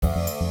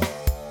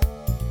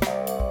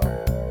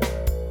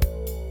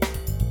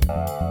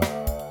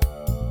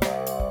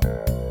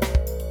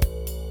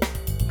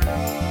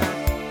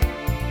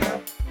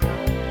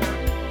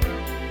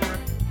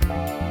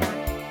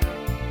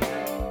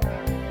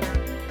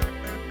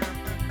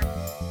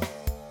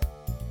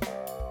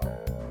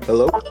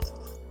Hello?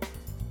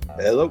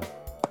 Hello?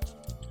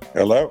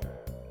 Hello,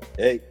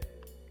 Hey,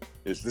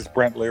 is this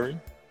Brent Leary?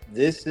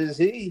 this is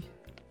he.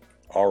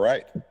 All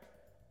right.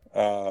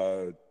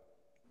 Uh,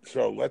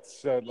 so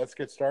let's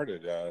get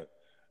started.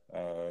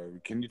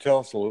 Can you tell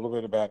us a little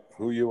bit about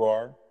who you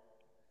are?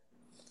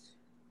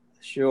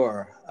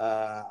 Sure.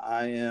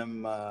 I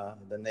am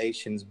the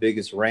nation's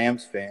biggest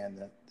Rams fan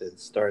that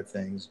start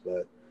things.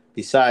 But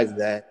besides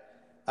that,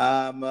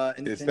 I'm Is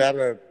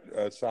independent.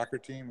 that a soccer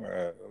team?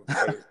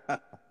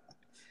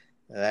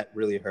 That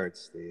really hurts,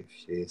 Steve.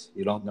 Jeez,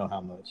 you don't know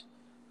how much.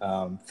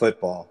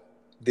 Football,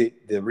 the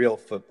real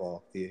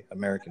football, the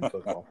American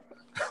football.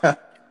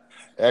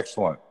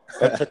 Excellent.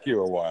 That took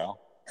you a while.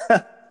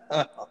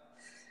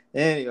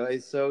 Anyway,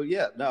 so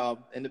yeah, no, I'm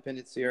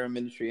independent CRM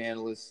industry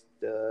analyst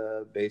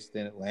based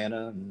in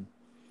Atlanta, and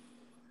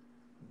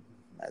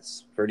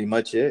that's pretty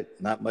much it.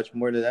 Not much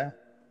more to that.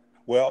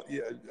 Well,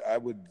 yeah, I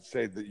would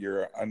say that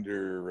you're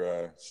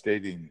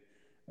understating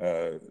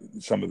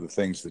some of the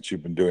things that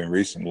you've been doing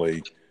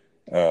recently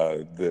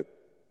that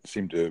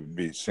seem to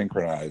be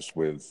synchronized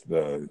with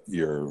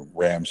your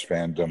Rams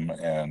fandom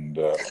and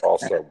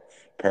also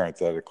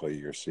parenthetically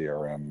your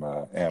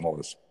CRM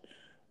analyst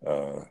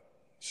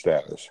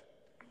status.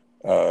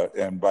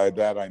 And by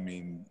that I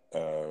mean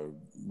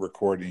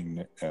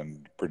recording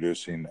and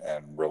producing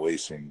and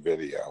releasing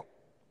video.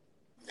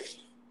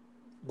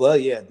 Well,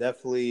 yeah,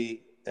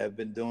 definitely have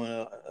been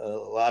doing a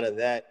lot of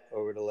that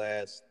over the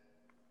last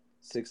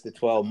 6 to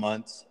 12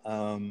 months.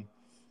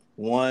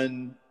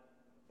 One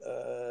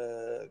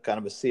kind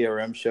of a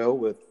CRM show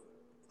with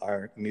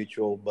our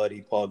mutual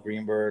buddy Paul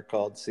Greenberg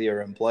called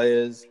CRM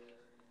Players.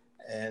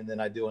 And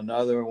then I do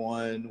another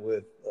one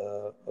with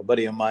a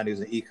buddy of mine who's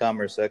an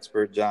e-commerce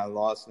expert, John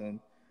Lawson,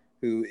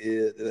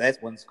 that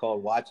one's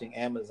called Watching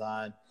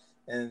Amazon.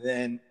 And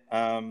then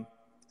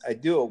I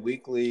do a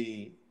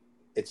weekly,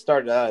 it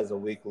started out as a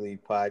weekly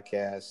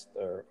podcast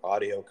or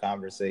audio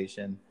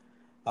conversation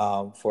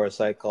for a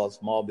site called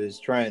Small Biz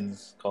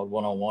Trends, called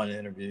One-on-One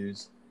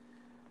Interviews.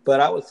 But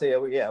I would say,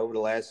 over the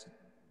last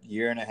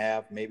year and a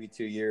half, maybe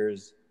 2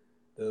 years,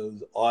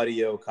 those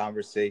audio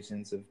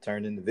conversations have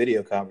turned into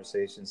video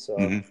conversations. So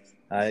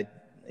I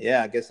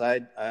guess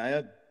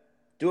I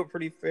do a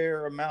pretty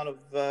fair amount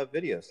of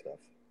video stuff.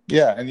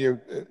 Yeah, and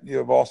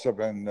you've also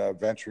been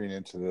venturing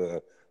into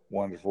the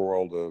wonderful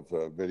world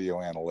of video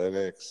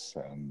analytics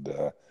and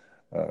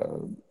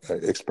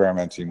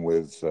experimenting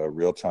with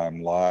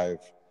real-time live,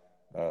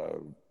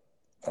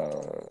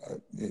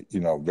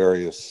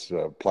 various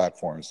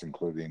platforms,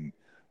 including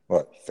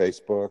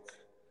Facebook.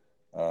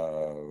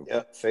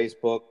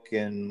 Facebook,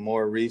 and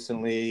more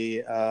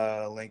recently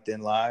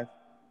LinkedIn Live.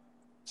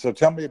 So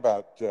tell me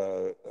about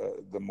the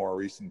more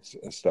recent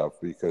stuff,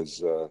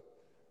 because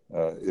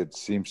it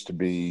seems to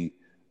be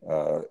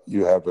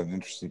you have an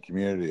interesting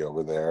community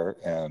over there,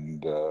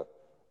 and a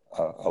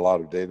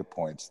lot of data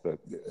points that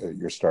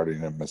you're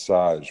starting to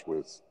massage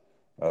with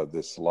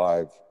this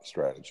live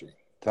strategy.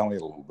 Tell me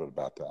a little bit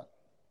about that.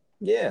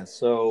 Yeah,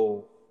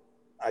 so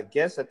I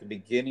guess at the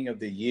beginning of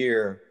the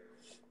year,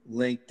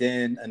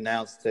 LinkedIn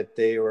announced that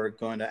they were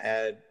going to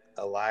add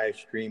a live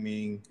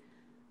streaming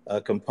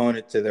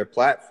component to their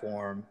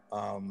platform.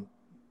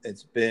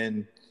 It's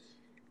been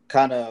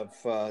kind of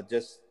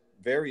just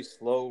very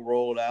slow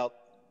rolled out.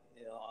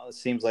 It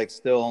seems like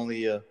still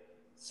only a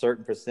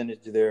certain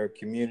percentage of their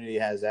community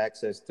has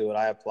access to it.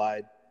 I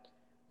applied.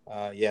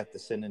 You have to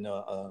send in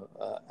a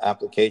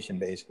application.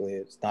 Basically,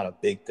 it's not a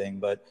big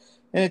thing,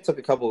 and it took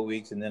a couple of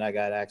weeks, and then I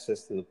got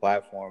access to the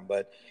platform.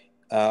 But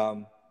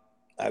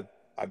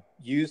I've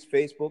used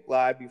Facebook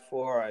Live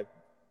before. I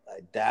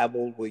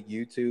dabbled with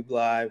YouTube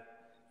Live.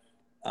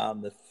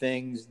 The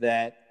things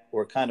that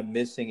were kind of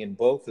missing in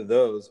both of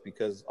those,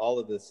 because all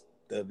of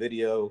the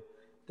video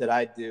that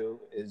I do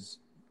is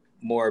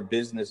more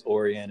business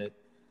oriented.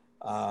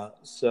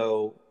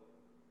 So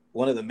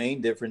one of the main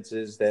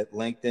differences that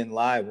LinkedIn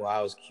Live, what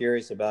I was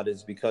curious about,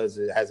 is because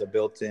it has a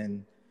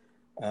built-in,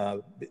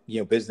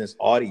 business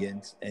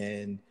audience,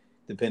 and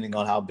depending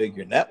on how big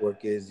your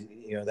network is,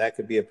 that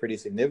could be a pretty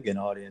significant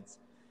audience.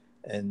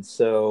 And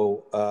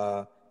so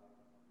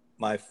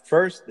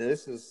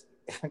this is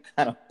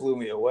kind of blew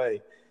me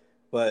away,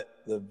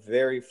 but the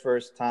very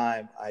first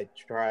time I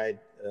tried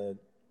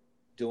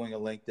doing a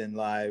LinkedIn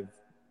Live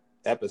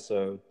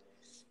episode,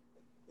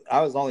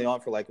 I was only on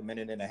for like a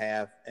minute and a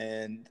half,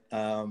 and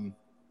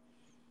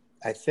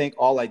I think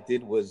all I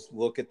did was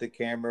look at the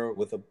camera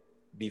with a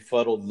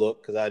befuddled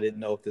look, because I didn't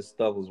know if this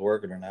stuff was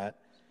working or not.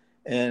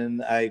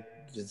 And I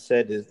just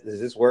said, is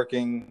this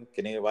working?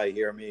 Can anybody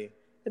hear me?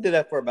 I did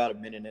that for about a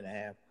minute and a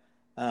half.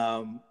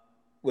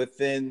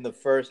 Within the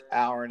first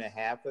hour and a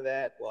half of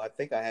that, I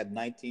think I had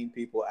 19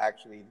 people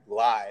actually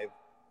live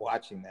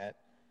watching that.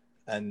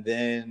 And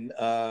then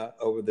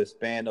over the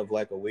span of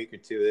like a week or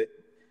two,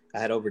 I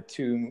had over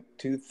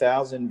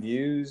 2,000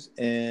 views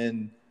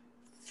and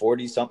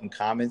 40-something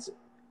comments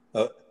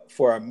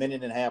for a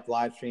minute and a half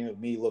live stream of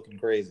me looking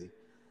crazy.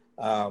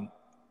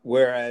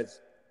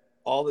 Whereas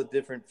all the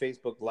different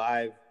Facebook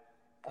Live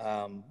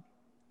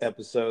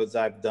episodes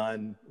I've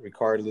done,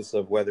 regardless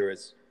of whether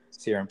it's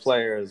Serum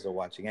players or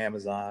watching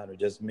Amazon or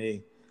just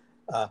me.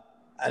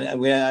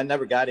 I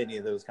never got any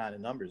of those kind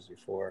of numbers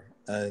before.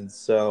 And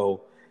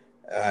so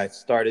I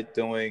started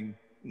doing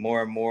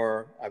more and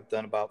more. I've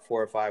done about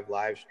 4 or 5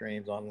 live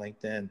streams on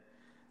LinkedIn.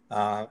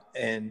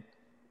 And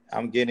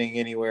I'm getting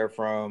anywhere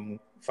from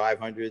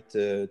 500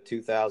 to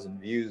 2,000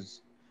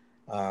 views.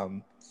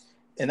 And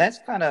that's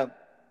kind of,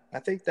 I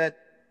think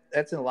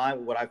that's in line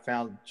with what I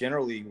found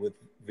generally with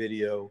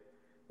video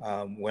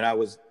when I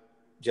was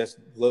just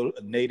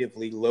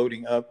natively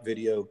loading up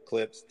video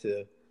clips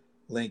to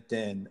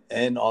LinkedIn,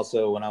 and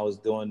also when I was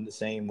doing the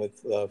same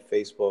with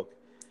Facebook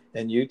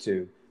and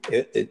YouTube.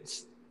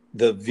 It's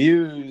the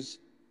views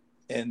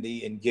and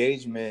the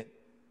engagement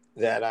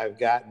that I've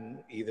gotten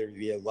either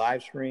via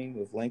live stream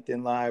with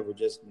LinkedIn Live or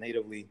just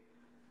natively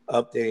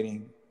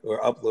updating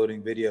or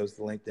uploading videos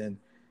to LinkedIn.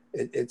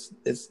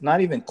 It's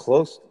not even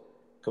close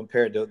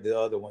compared to the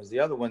other ones. The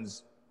other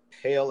ones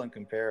pale in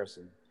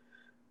comparison.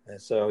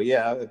 And so,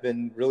 yeah, I've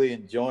been really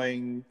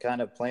enjoying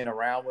kind of playing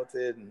around with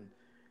it. And,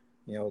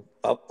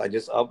 I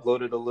just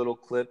uploaded a little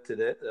clip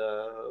today,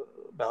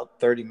 about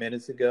 30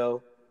 minutes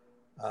ago.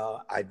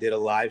 I did a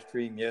live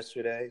stream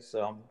yesterday.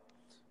 So I'm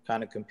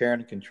kind of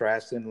comparing and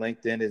contrasting.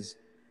 LinkedIn has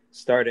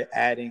started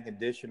adding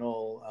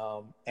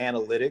additional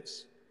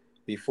analytics.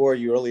 Before,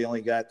 you really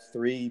only got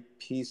 3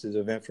 pieces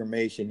of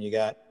information. I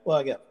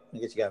guess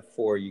you got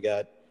 4. You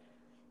got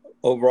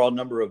overall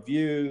number of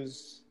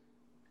views,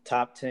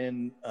 top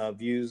 10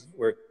 views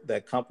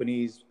that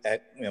companies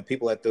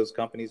people at those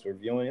companies were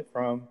viewing it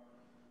from,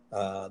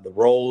 the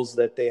roles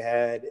that they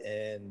had,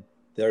 and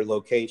their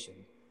location.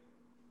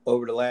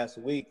 Over the last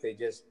week, they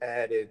just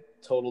added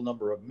total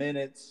number of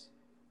minutes,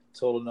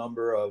 total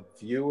number of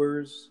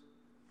viewers,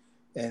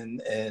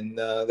 and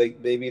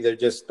they're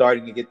just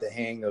starting to get the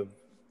hang of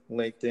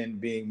LinkedIn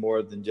being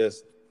more than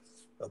just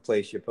a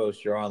place you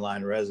post your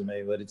online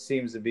resume. But it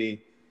seems to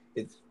be,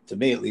 to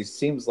me at least,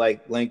 seems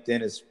like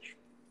LinkedIn is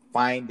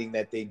finding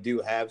that they do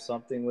have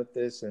something with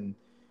this, and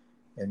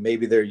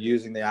maybe they're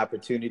using the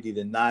opportunity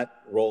to not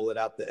roll it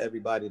out to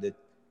everybody, to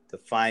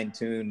fine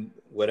tune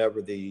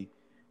whatever the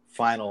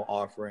final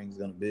offering is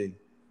going to be.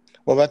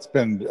 Well, that's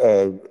been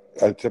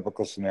a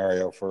typical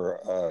scenario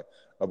for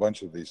a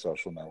bunch of these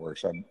social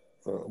networks.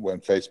 When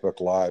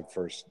Facebook Live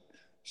first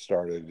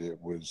started, it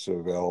was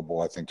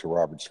available, I think, to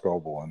Robert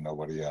Scoble and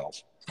nobody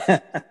else.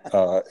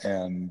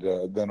 And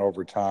then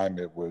over time,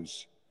 it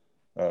was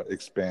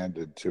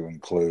expanded to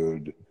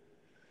include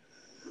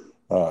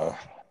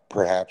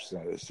perhaps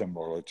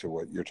similar to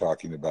what you're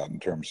talking about in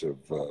terms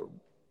of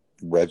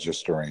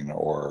registering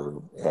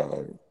or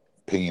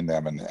pinging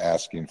them and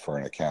asking for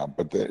an account.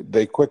 But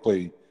they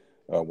quickly,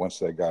 once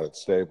they got it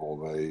stable,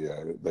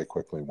 they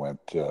quickly went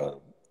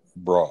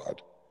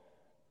broad.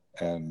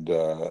 And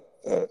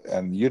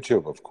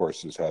YouTube, of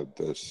course, has had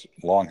this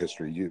long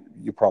history.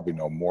 You probably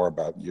know more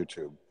about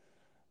YouTube.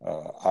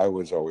 I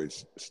was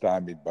always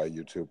stymied by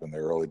YouTube in the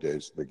early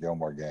days of the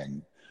Gilmore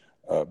Gang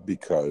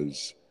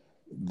because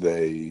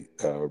they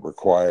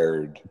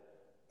required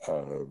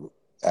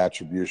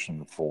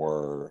attribution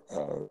for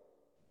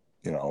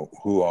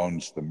who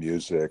owns the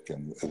music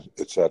and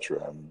et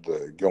cetera. And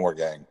the Gilmore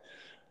Gang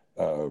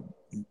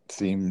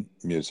theme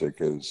music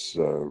is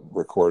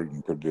recorded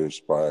and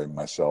produced by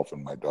myself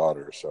and my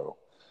daughter. So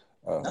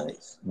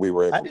Nice. We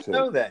were able I didn't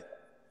know that.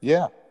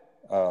 Yeah,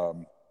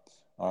 on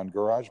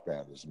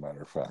GarageBand, as a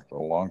matter of fact, a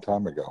long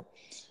time ago.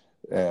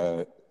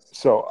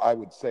 So I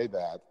would say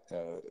that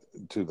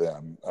to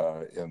them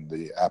in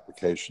the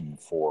application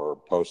for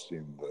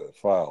posting the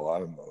file. I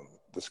don't know,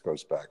 this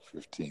goes back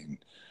 15,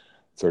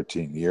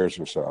 13 years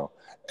or so.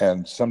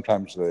 And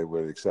sometimes they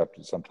would accept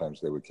it,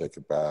 sometimes they would kick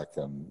it back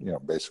and,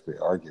 basically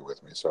argue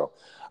with me. So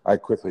I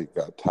quickly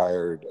got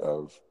tired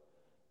of,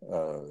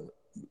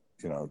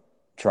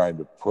 trying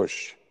to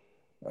push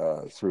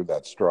through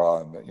that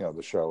straw. And,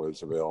 the show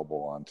is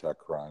available on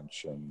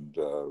TechCrunch. And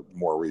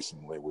more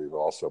recently, we've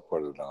also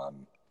put it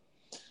on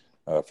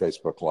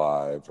Facebook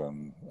Live.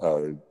 And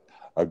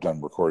I've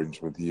done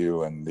recordings with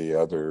you and the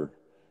other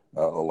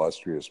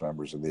illustrious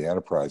members of the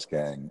Enterprise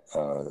Gang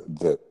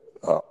that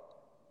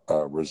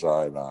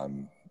reside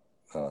on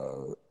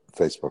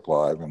Facebook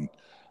Live. And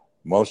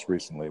most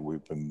recently,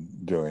 we've been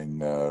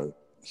doing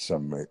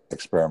some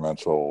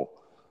experimental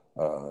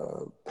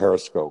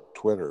Periscope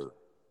Twitter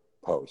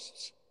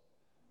posts.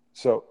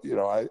 So,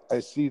 I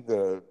see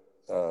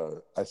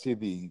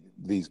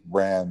these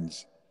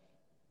brands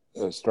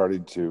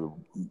starting to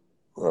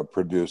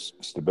produce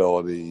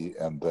stability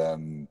and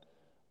then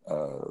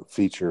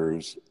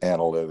features,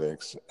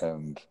 analytics,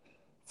 and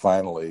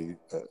finally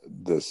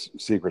this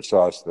secret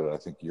sauce that I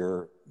think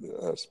you're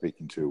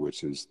speaking to,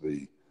 which is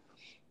the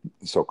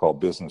so-called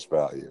business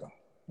value.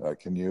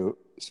 Can you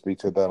speak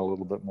to that a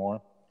little bit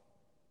more?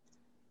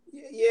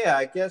 Yeah,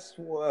 I guess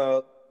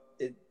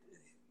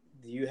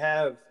you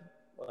have,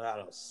 I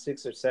don't know,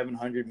 600 or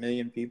 700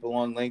 million people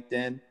on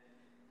LinkedIn,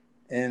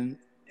 and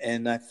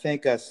I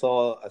think I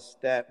saw a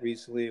stat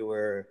recently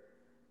where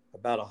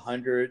about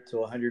 100 to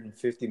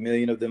 150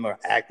 million of them are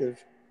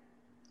active,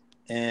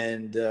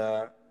 and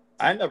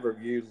I never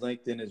viewed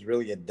LinkedIn as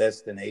really a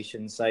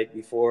destination site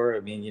before.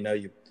 I mean,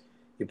 you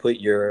put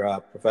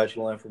your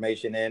professional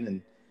information in,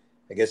 and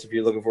I guess if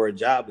you're looking for a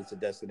job, it's a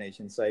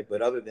destination site.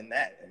 But other than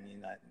that, I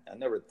mean, I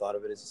never thought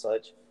of it as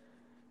such,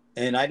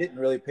 and I didn't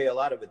really pay a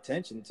lot of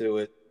attention to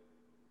it,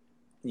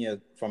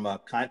 from a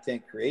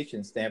content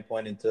creation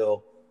standpoint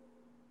until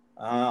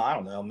I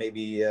don't know,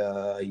 maybe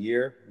a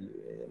year,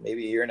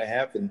 maybe a year and a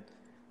half, and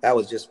that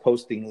was just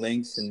posting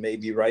links and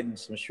maybe writing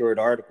some short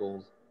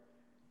articles.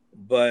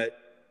 But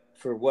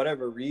for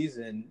whatever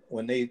reason,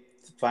 when they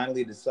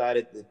finally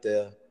decided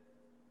that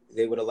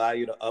they would allow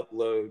you to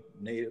upload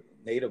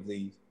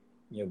natively,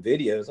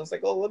 videos, I was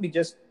like, oh, let me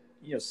just,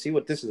 see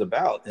what this is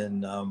about.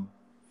 And I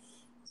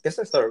guess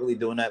I started really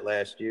doing that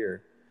last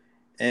year.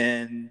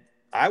 And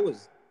I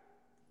was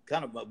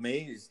kind of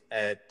amazed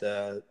at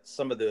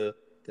some of the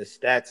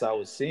stats I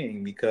was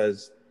seeing,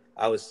 because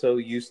I was so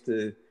used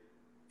to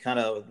kind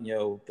of,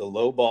 the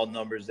low ball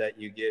numbers that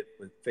you get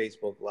with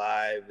Facebook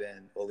Live,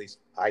 and at least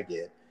I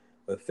get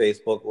with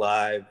Facebook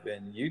Live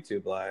and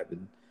YouTube Live.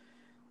 And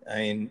I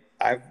mean,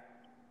 I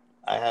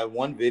had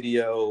one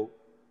video,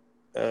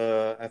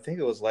 I think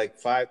it was like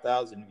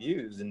 5,000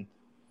 views, and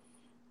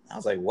I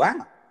was like,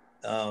 wow.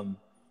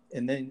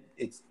 And then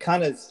it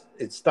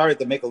started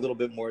to make a little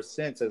bit more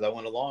sense as I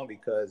went along,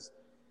 because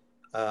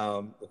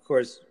of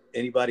course,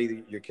 anybody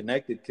that you're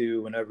connected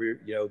to, whenever,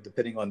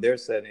 depending on their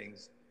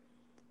settings,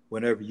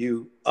 whenever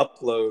you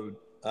upload,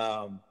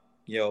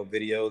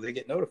 video, they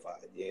get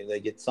notified. They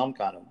get some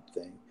kind of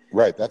thing.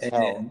 Right. That's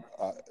how,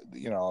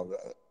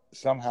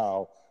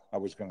 somehow I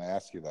was going to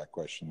ask you that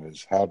question,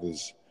 is how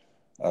does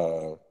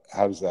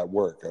that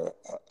work?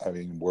 I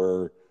mean,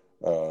 we're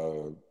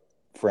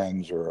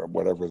friends, or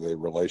whatever the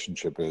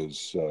relationship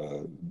is,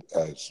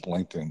 as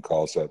LinkedIn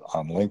calls it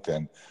on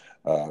LinkedIn.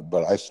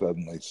 But I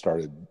suddenly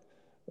started,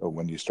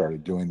 when you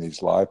started doing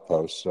these live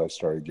posts, I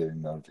started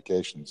getting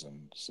notifications. And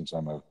since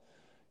I'm a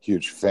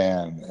huge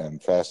fan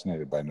and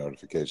fascinated by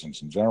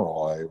notifications in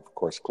general, I, of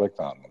course, clicked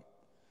on them.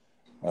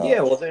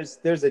 Yeah, well,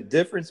 there's a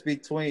difference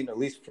between, at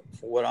least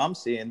for what I'm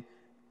seeing,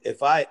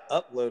 if I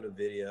upload a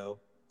video,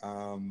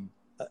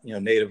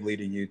 natively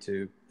to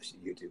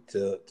YouTube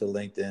to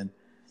LinkedIn,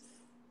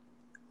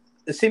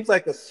 it seems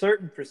like a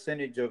certain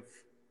percentage of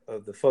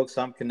the folks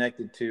I'm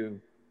connected to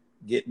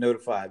get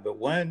notified. But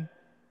when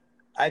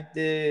I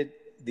did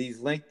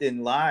these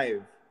LinkedIn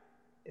Live,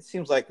 it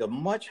seems like a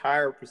much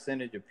higher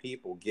percentage of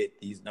people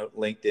get these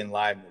LinkedIn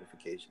Live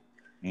notifications.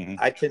 Mm-hmm.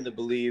 I tend to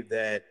believe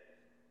that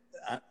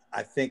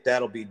I think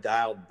that'll be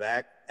dialed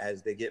back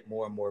as they get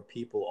more and more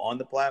people on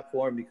the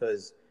platform,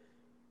 because,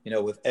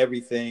 with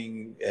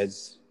everything,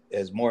 as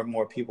more and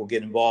more people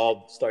get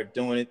involved, start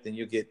doing it, then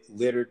you get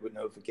littered with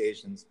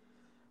notifications.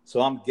 So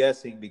I'm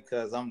guessing,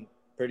 because I'm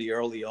pretty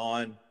early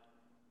on,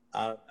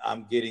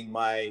 I'm getting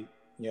my,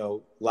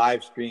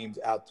 live streams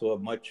out to a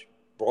much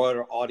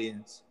broader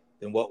audience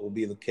than what will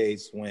be the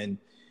case when,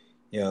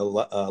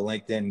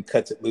 LinkedIn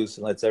cuts it loose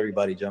and lets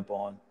everybody jump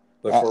on.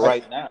 But for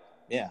right now,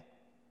 yeah.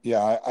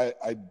 Yeah,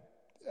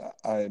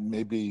 I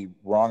may be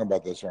wrong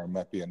about this, or it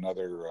might be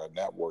another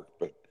network,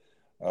 but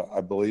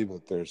I believe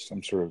that there's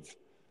some sort of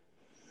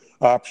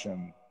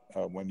option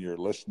when you're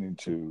listening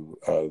to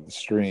the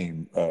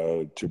stream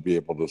to be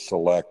able to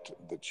select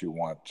that you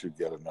want to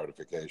get a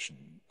notification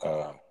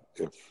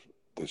if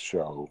the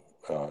show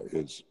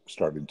is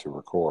starting to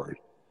record.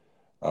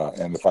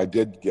 And if I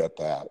did get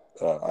that,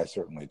 I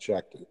certainly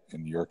checked it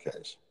in your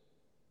case.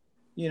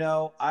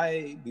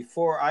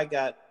 Before I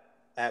got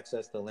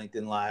access to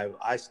LinkedIn Live,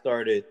 I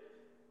started,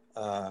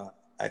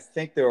 I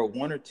think there were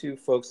one or two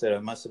folks that I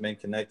must have been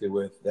connected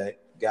with that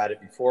got it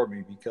before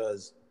me,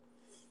 because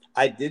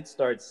I did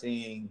start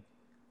seeing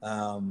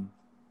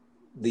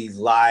these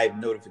live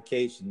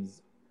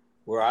notifications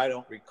where I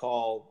don't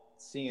recall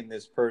seeing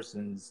this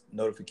person's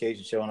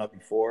notification showing up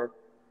before.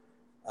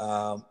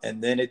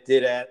 And then I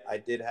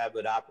did have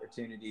an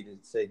opportunity to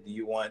say, do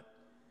you want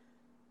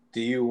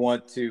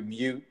to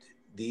mute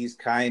these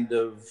kind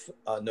of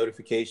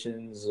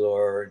notifications,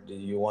 or do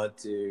you want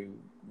to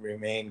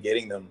remain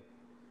getting them?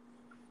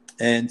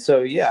 And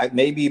so, yeah,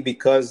 maybe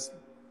because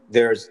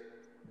there's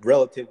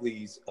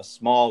relatively a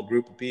small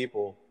group of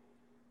people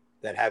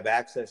that have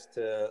access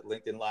to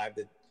LinkedIn Live,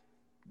 that,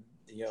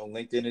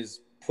 LinkedIn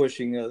is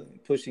pushing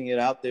it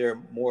out there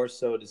more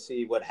so to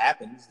see what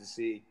happens, to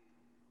see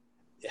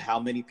how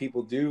many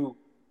people do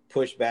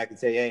push back and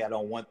say, hey, I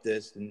don't want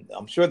this. And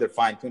I'm sure they're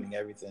fine tuning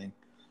everything.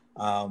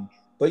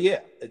 But yeah,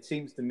 it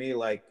seems to me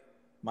like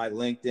my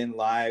LinkedIn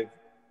Live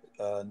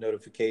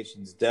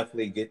notifications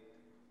definitely get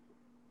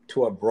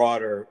to a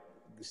broader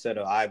set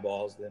of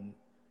eyeballs than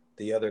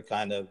the other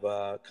kind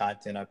of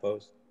content I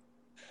post.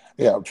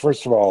 Yeah,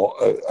 first of all,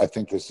 I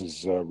think this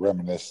is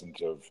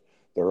reminiscent of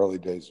the early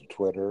days of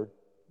Twitter,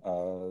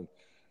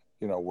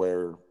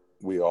 where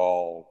we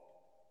all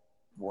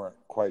weren't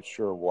quite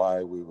sure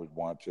why we would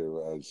want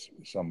to, as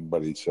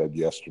somebody said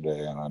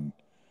yesterday on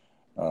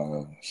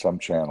some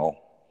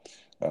channel,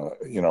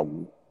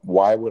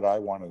 why would I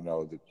want to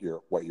know that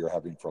what you're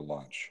having for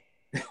lunch?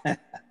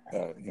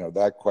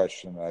 That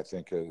question, I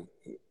think,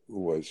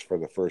 was for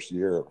the first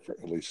year,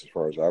 at least as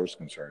far as I was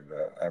concerned.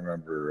 I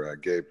remember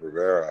Gabe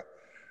Rivera,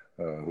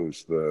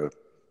 who's the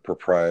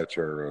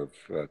proprietor of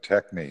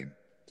TechMeme,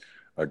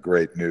 a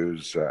great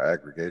news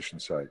aggregation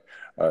site.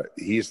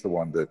 He's the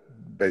one that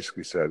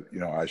basically said,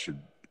 I should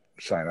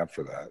sign up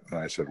for that. And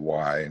I said,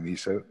 why? And he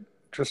said,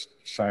 just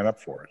sign up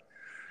for it.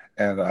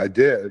 And I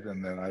did.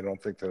 And then I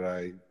don't think that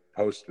I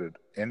posted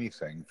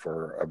anything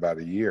for about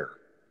a year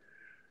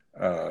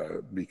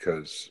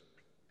because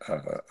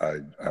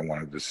I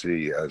wanted to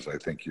see, as I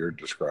think you're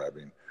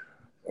describing,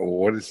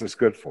 what is this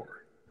good for?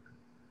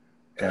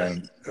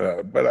 And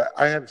but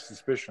I had a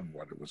suspicion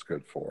what it was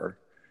good for.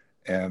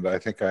 And I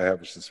think I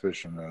have a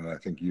suspicion, and I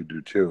think you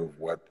do too, of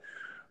what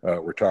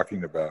we're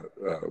talking about,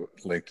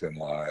 LinkedIn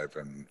Live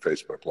and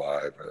Facebook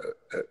Live,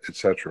 et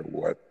cetera,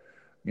 what,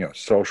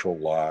 social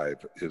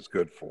live is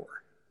good for.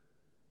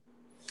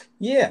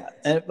 Yeah.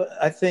 But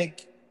I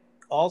think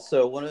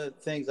also one of the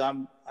things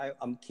I'm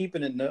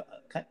keeping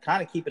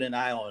kind of keeping an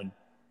eye on,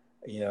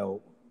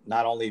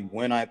 not only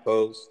when I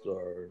post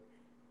or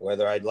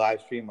whether I live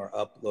stream or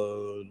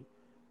upload,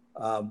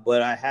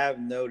 but I have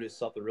noticed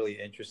something really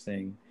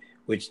interesting,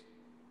 which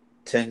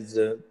tends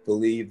to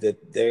believe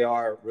that they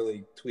are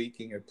really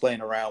tweaking or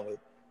playing around with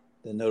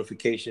the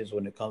notifications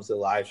when it comes to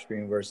live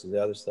stream versus the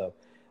other stuff.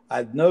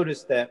 I've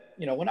noticed that,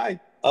 when I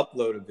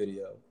upload a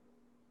video,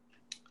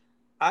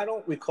 I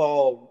don't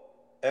recall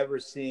ever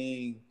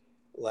seeing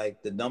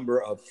like the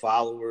number of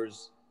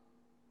followers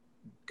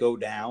go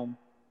down.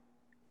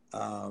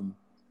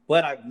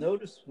 But I've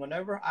noticed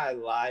whenever I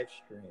live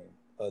stream,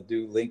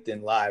 do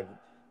LinkedIn Live,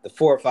 the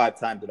 4 or 5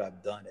 times that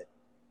I've done it,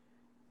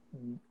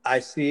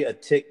 I see a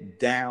tick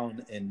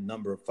down in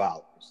number of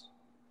followers,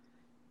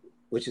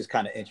 which is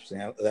kind of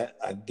interesting.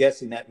 I'm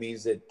guessing that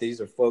means that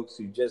these are folks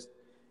who just,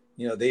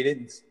 they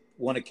didn't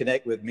want to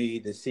connect with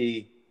me to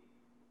see,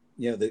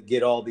 to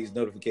get all these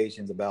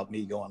notifications about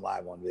me going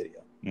live on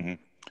video. Mm-hmm.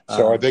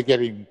 So are they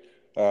getting,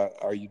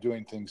 are you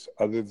doing things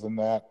other than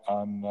that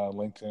on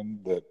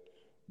LinkedIn that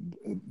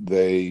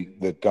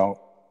don't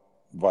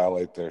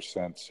violate their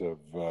sense of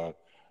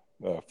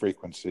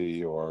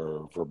frequency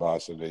or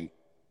verbosity?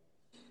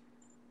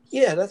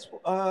 Yeah, that's.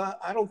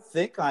 I don't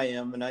think I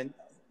am, and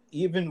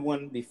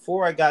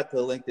before I got the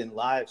LinkedIn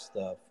Live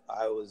stuff,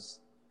 I was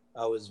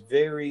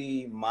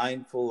very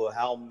mindful of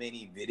how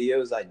many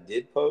videos I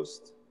did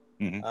post.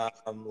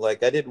 Mm-hmm.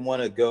 Like I didn't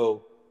want to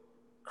go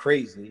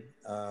crazy,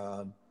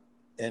 and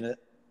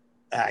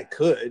I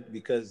could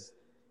because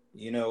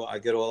I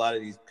go to a lot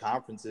of these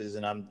conferences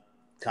and I'm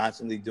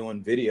constantly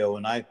doing video,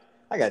 and I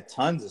got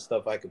tons of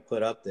stuff I could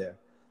put up there,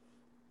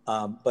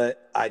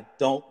 but I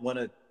don't want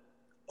to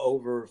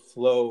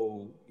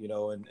overflow,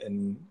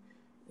 and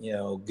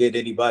get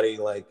anybody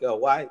like, oh,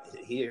 why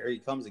here he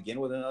comes again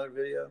with another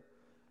video.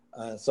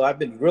 So I've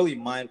been really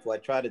mindful. I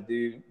try to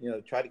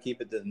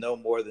keep it to no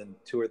more than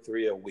 2 or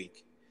 3 a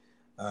week.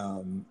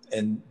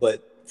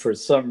 But for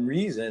some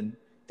reason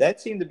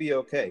that seemed to be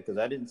okay because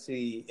I didn't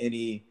see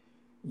any,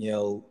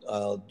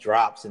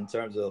 drops in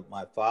terms of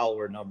my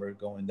follower number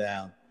going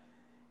down.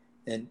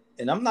 And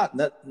I'm not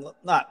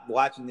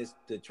watching this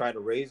to try to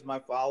raise my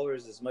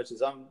followers as much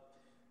as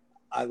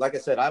like I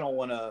said, I don't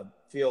want to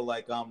feel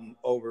like I'm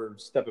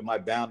overstepping my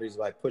boundaries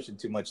by pushing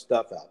too much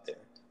stuff out there.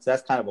 So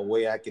that's kind of a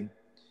way I can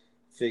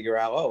figure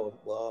out,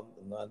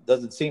 it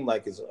doesn't seem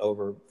like it's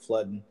over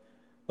flooding.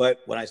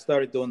 But when I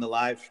started doing the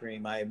live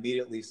stream, I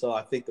immediately saw,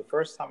 I think the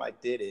first time I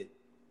did it,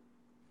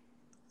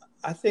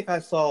 I think I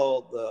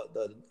saw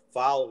the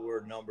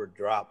follower number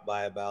drop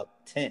by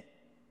about 10.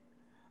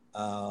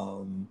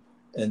 And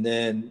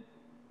then,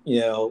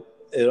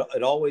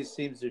 it always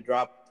seems to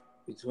drop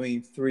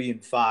between 3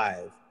 and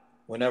 5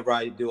 whenever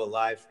I do a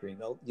live stream.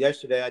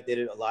 Yesterday I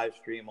did a live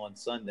stream on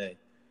Sunday,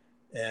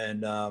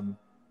 and I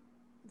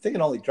think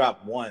it only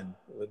dropped 1.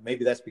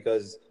 Maybe that's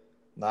because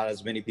not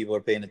as many people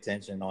are paying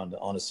attention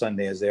on a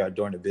Sunday as they are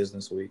during the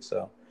business week.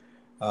 So,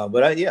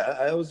 but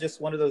it was just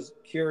one of those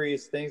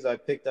curious things I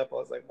picked up. I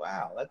was like,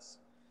 wow,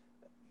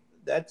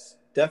 that's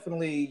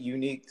definitely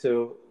unique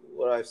to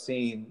what I've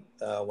seen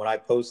when I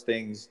post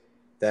things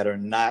that are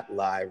not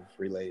live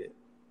related.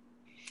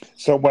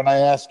 So when I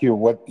ask you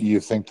what you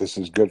think this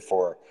is good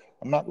for,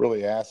 I'm not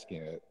really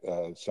asking it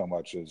so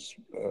much as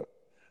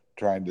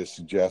trying to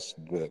suggest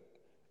that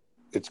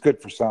it's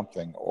good for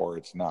something or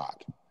it's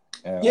not.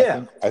 And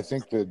yeah. I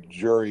think the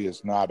jury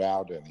is not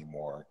out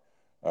anymore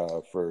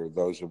for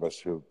those of us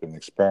who've been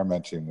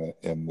experimenting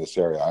in this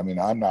area. I mean,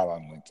 I'm not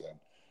on LinkedIn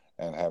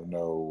and have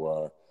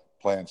no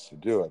plans to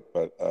do it,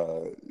 but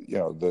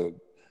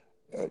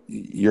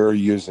you're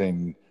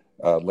using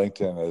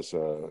LinkedIn as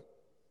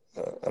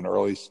an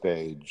early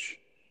stage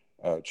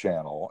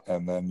channel,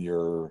 and then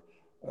you're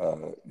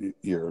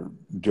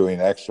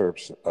doing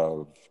excerpts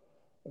of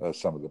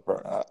some of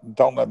the.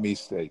 Don't let me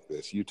state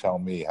this. You tell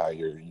me how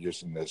you're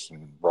using this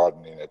and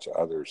broadening it to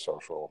other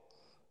social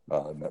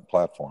net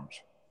platforms.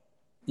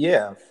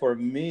 Yeah, for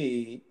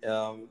me,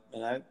 and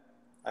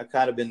I've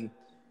kind of been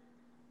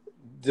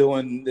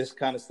doing this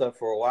kind of stuff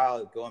for a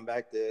while, going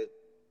back to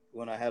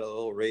when I had a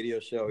little radio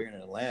show here in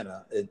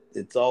Atlanta.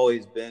 It's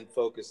always been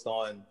focused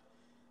on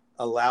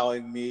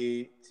allowing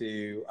me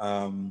to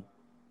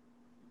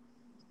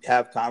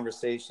have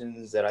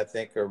conversations that I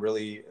think are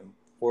really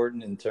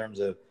important in terms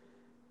of,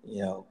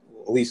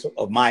 at least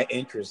of my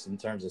interest in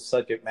terms of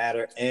subject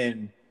matter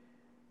and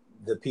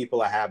the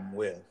people I have them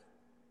with.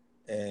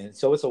 And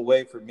so it's a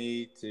way for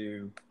me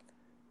to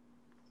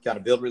kind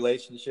of build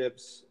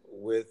relationships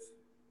with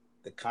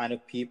the kind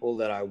of people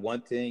that I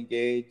want to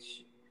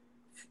engage.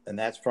 And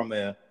that's from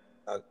an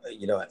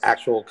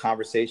actual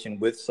conversation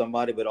with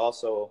somebody, but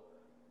also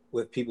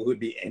with people who'd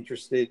be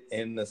interested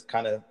in this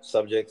kind of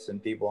subjects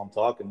and people I'm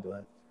talking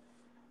to.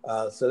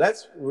 So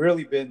that's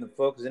really been the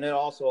focus. And it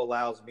also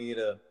allows me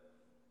to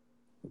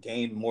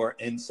gain more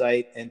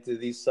insight into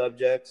these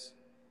subjects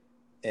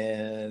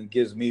and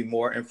gives me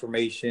more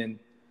information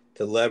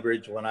to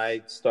leverage when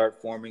I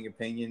start forming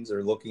opinions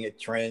or looking at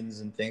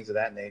trends and things of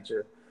that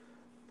nature.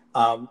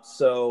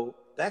 So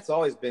that's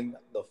always been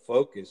the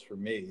focus for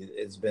me.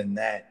 It's been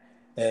that.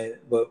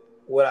 But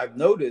what I've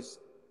noticed,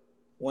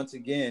 once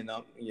again,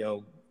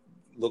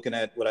 looking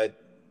at what I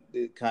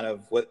did, kind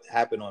of what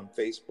happened on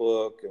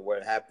Facebook or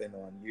what happened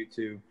on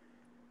YouTube,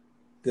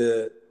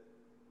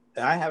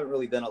 I haven't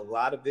really done a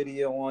lot of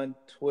video on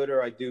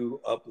Twitter. I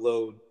do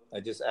upload. I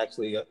just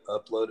actually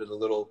uploaded a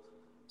little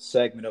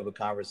segment of a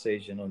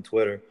conversation on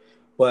Twitter.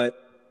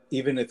 But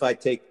even if I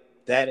take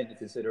that into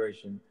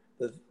consideration,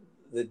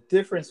 the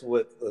difference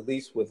with, at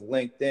least with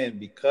LinkedIn,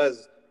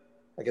 because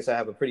I guess I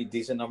have a pretty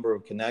decent number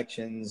of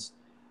connections,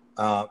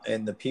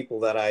 and the people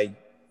that I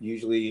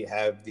usually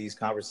have these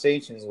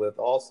conversations with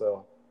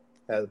also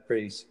have a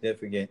pretty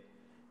significant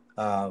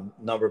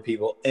number of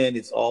people, and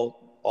it's all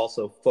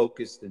also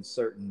focused in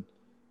certain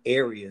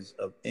areas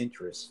of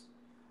interest.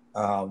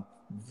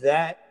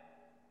 That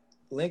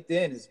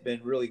LinkedIn has been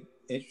really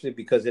interesting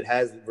because it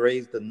has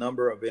raised the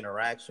number of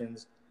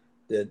interactions.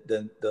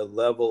 The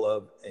level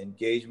of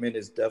engagement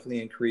is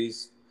definitely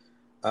increased.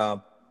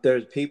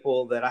 There's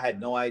people that I had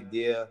no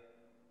idea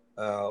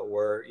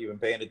were even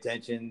paying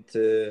attention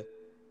to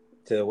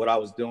what I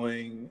was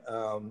doing.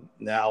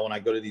 Now, when I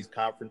go to these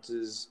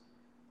conferences,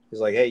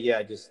 it's like, hey,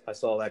 yeah, I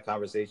saw that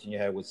conversation you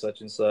had with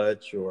such and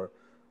such, or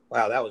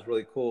wow, that was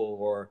really cool,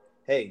 or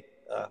hey,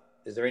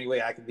 is there any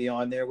way I could be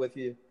on there with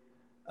you?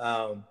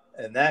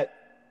 And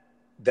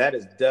that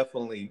is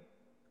definitely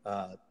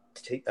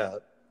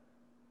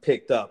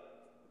picked up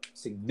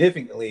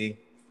significantly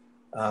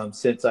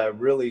since I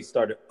really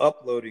started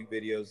uploading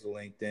videos to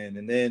LinkedIn.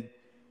 And then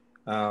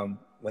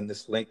when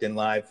this LinkedIn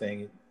Live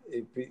thing,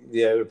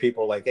 the other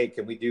people like, hey,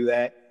 can we do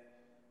that?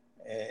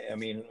 I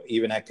mean,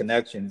 even at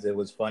Connections, it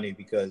was funny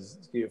because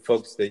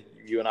folks that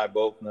you and I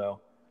both know,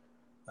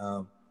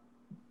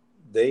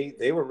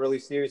 they were really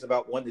serious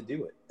about wanting to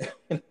do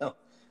it.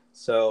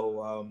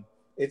 So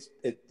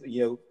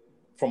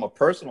from a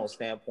personal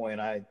standpoint,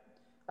 I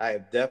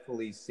have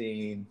definitely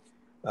seen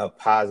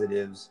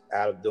positives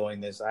out of doing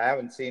this. I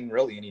haven't seen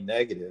really any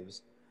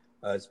negatives.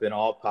 It's been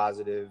all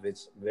positive.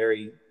 It's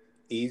very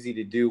easy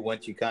to do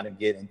once you kind of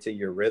get into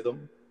your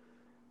rhythm.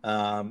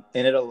 And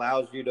it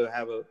allows you to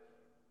have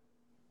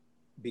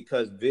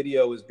because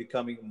video is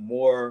becoming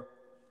more,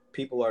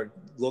 people are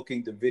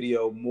looking to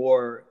video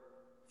more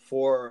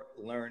for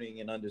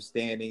learning and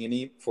understanding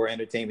and for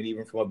entertainment,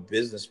 even from a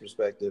business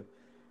perspective.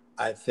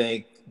 I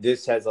think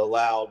this has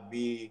allowed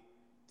me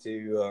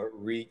to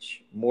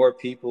reach more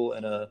people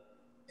in a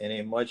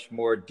much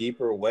more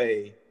deeper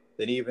way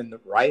than even the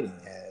writing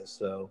has.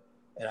 So,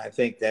 and I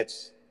think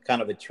that's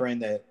kind of a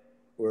trend that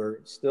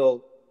we're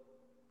still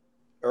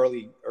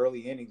early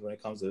innings when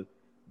it comes to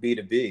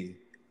B2B.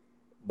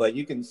 But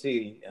you can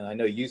see, and I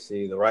know you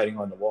see, the writing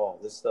on the wall.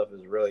 This stuff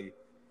is really,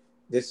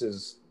 this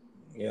is,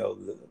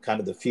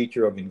 kind of the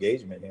future of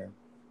engagement here.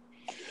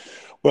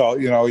 Well,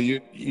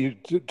 you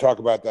talk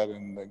about that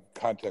in the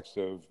context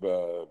of,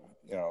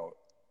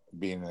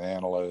 being an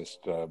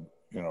analyst,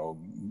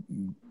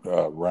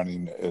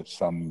 running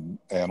some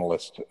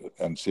analyst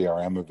and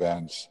CRM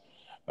events.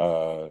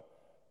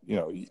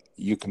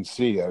 You can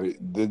see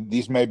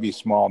these may be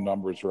small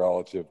numbers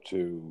relative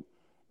to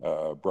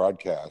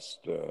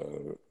broadcast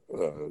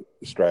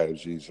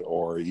strategies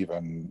or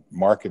even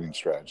marketing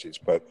strategies,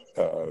 but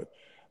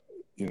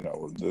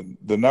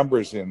the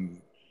numbers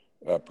in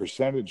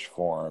percentage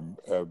form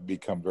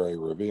become very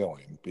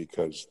revealing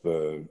because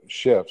the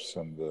shifts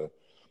and the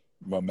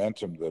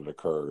momentum that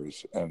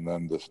occurs, and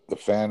then the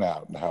fan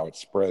out and how it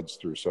spreads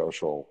through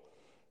social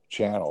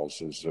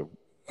channels is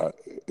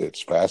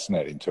it's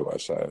fascinating to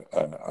us.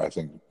 I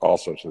think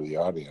also to the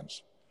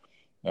audience,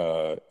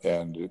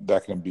 and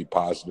that can be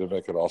positive.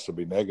 It could also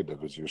be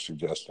negative, as you're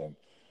suggesting,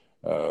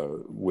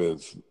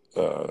 with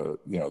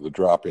the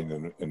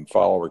dropping in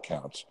follower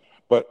counts.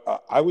 But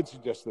I would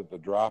suggest that the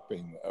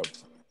dropping of,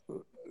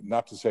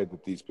 not to say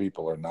that these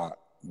people are not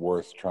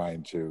worth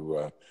trying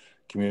to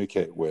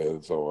communicate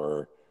with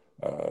or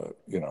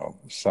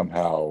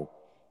somehow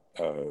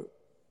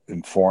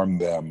inform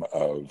them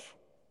of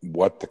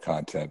what the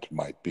content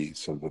might be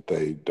so that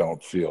they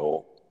don't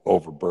feel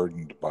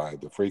overburdened by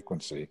the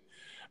frequency.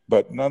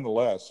 But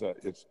nonetheless,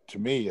 to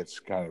me, it's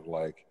kind of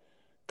like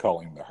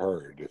culling the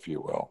herd, if you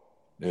will.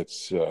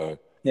 It's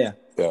Yeah.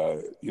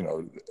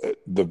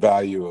 The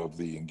value of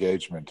the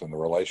engagement and the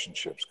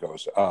relationships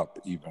goes up,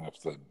 even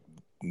if the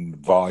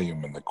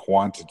volume and the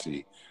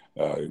quantity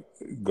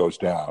goes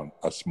down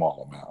a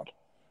small amount.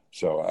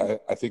 So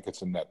I think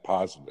it's a net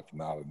positive,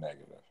 not a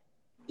negative.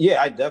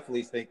 Yeah, I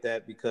definitely think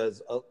that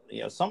because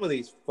some of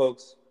these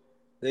folks,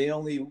 they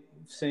only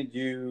send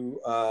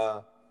you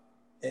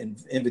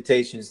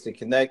invitations to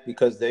connect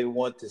because they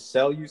want to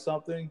sell you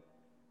something,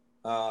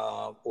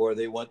 or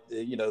they want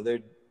they're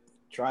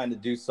trying to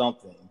do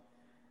something.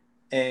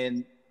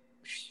 And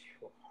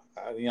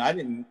I mean, I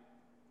didn't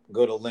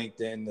go to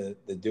LinkedIn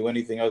to do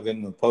anything other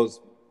than to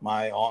post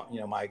my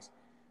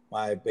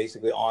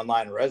basically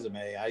online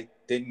resume.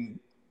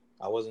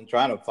 I wasn't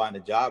trying to find a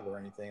job or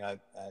anything. I've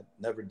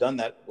never done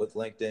that with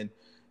LinkedIn.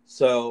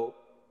 So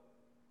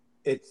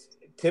it's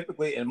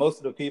typically, and most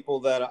of the people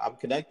that I'm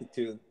connected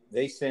to,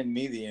 they send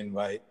me the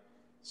invite.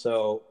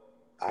 So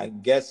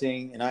I'm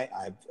guessing, and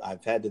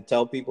I've had to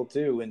tell people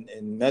too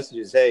in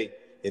messages, hey,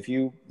 if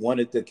you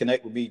wanted to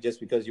connect with me just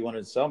because you wanted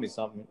to sell me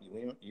something,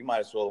 you might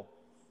as well,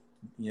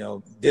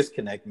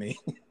 disconnect me.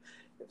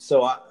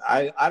 So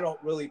I don't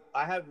really,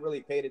 I haven't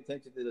really paid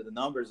attention to the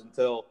numbers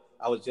until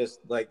I was just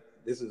like,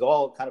 this is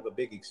all kind of a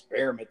big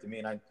experiment to me.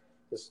 And I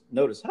just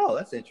noticed, oh,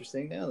 that's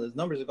interesting. Now the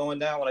numbers are going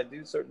down when I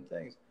do certain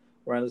things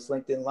around this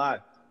LinkedIn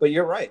Live. But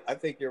you're right. I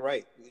think you're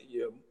right.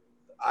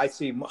 I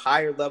see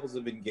higher levels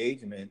of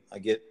engagement. I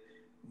get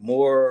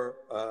more,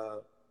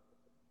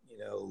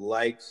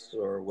 likes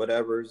or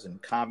whatever's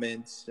and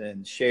comments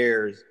and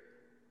shares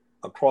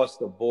across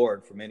the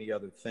board from any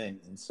other thing.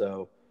 And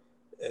so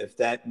if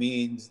that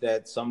means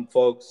that some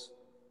folks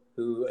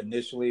who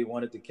initially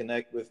wanted to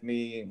connect with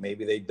me,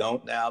 maybe they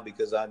don't now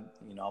because I'm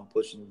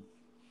pushing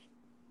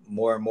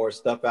more and more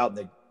stuff out and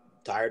they're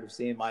tired of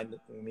seeing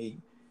me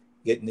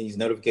getting these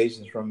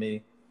notifications from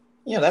me,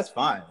 that's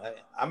fine.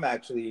 I'm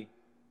actually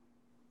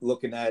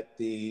looking at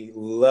the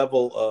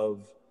level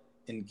of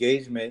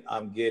engagement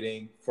I'm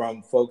getting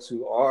from folks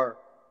who are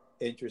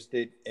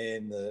interested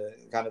in the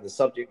kind of the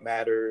subject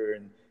matter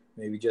and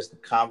maybe just the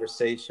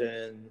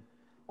conversation,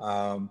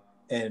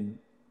 and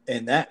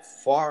that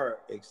far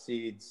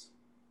exceeds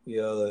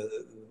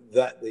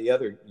that the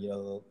other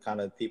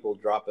kind of people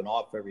dropping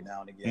off every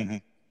now and again. Mm-hmm.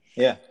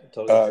 Yeah,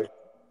 totally agree.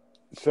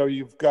 So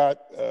you've got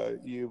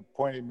you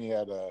pointed me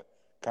at a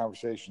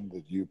conversation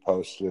that you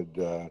posted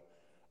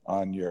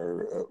on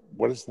your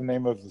what is the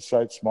name of the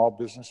site? Small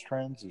Business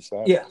Trends, is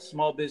that? Yeah,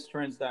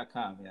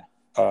 smallbiztrends.com. Yeah.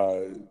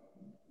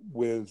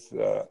 With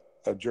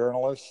a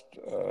journalist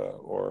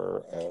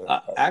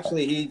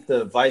actually he's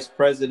the vice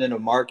president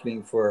of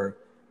marketing for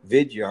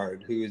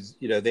Vidyard, who's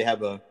they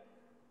have a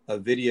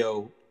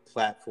video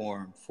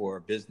platform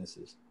for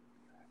businesses.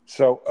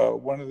 So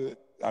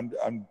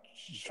I'm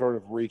sort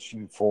of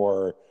reaching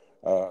for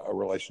a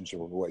relationship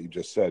with what you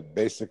just said.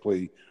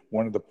 Basically,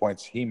 one of the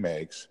points he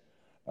makes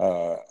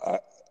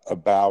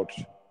about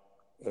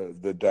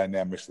the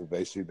dynamics that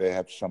they see, they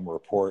have some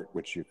report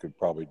which you could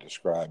probably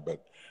describe,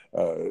 but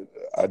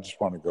I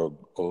just want to go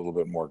a little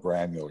bit more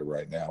granular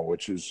right now,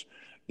 which is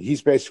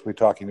he's basically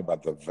talking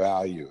about the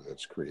value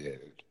that's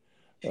created.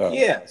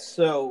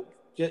 So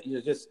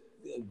just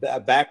a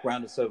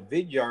background. So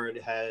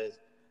Vidyard has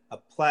a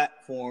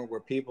platform where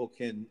people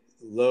can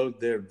load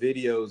their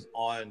videos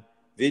on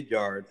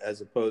Vidyard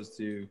as opposed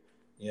to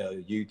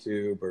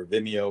YouTube or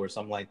Vimeo or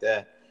something like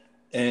that,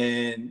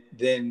 and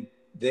then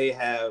they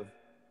have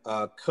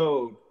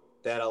code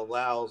that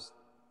allows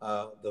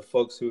the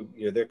folks who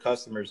their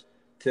customers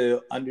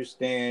to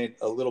understand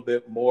a little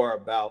bit more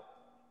about.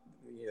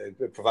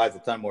 It provides a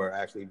ton more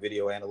actually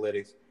video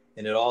analytics,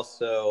 and it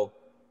also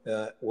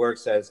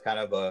works as kind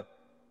of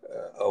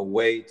a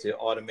way to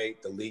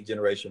automate the lead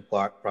generation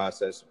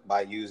process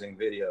by using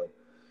video.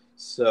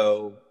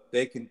 So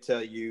they can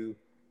tell you,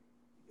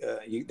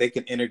 they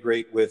can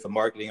integrate with a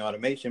marketing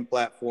automation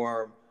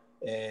platform,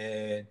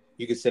 and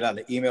you can set out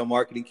an email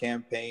marketing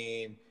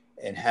campaign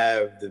and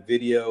have the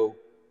video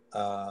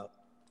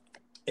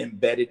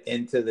embedded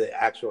into the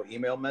actual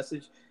email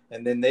message.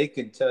 And then they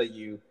can tell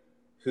you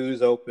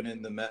who's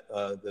opening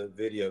the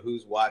video,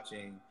 who's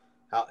watching,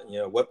 how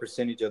what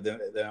percentage of them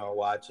are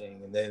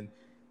watching, and then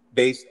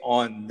based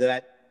on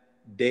that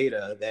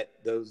data,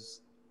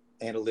 those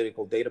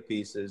analytical data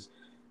pieces,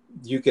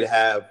 you could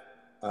have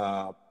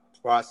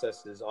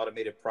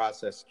automated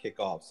process kick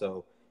off.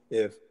 So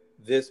if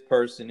this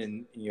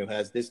person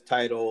has this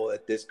title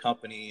at this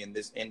company in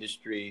this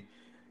industry,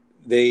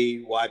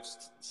 they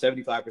watched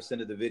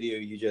 75% of the video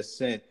you just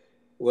sent.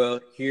 Well,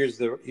 here's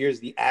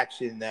the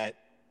action that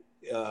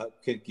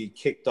could get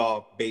kicked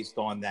off based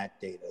on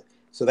that data.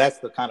 So that's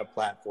the kind of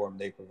platform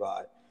they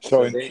provide.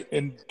 So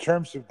in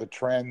terms of the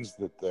trends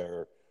that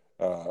they're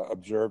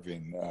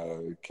observing,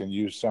 can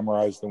you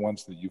summarize the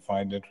ones that you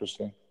find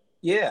interesting?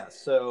 Yeah.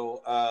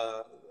 So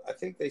I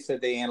think they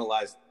said they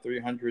analyzed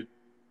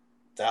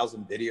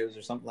 300,000 videos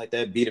or something like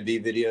that,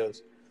 B2B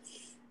videos.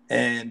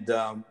 And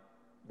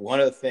one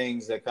of the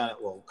things that a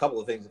couple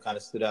of things that kind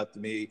of stood out to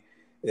me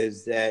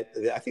is that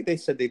I think they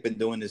said they've been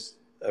doing this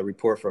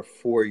report for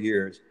 4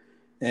 years.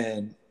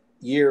 And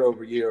year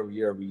over year over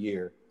year over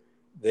year,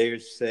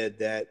 they've said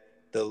that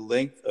the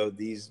length of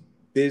these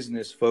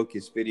business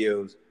focused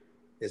videos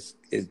is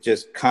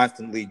just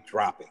constantly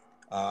dropping.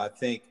 I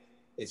think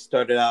it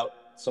started out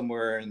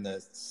somewhere in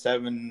the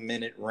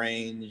 7-minute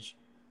range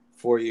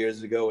 4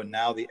 years ago, and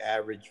now the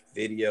average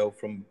video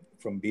from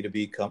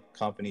B2B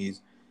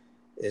companies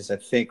is, I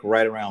think,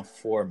 right around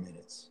 4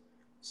 minutes.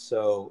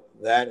 So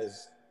that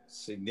has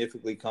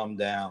significantly come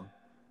down.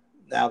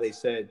 Now they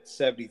said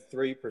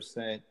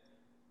 73%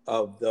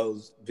 of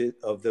those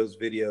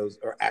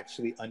videos are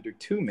actually under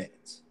 2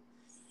 minutes,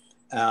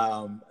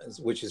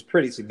 which is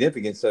pretty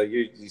significant. So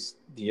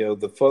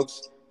the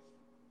folks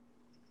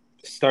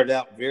started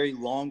out very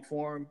long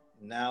form.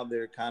 Now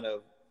they're kind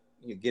of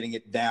getting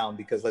it down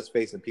because, let's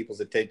face it,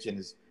 people's attention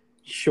is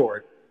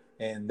short,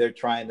 and they're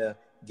trying to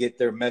get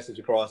their message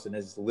across in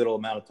as little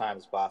amount of time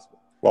as possible.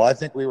 Well, I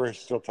think we were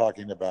still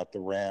talking about the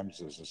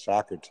Rams as a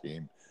soccer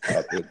team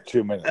at the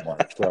 2-minute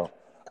mark. So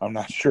I'm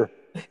not sure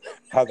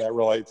how that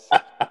relates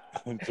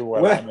to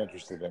what I'm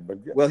interested in. But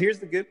well, here's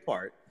the good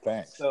part.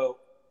 Thanks. So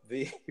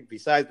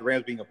besides the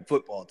Rams being a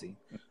football team,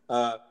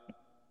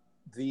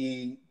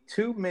 the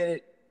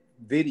 2-minute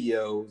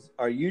videos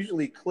are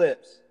usually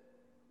clips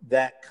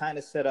that kind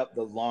of set up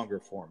the longer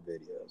form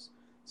videos.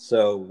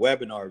 So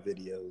webinar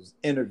videos,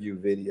 interview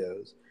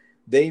videos,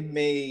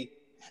 they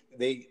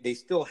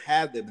still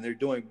have them, and they're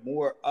doing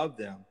more of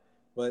them.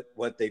 But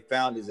what they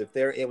found is if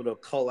they're able to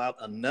cull out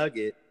a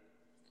nugget,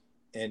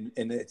 and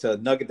it's a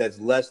nugget that's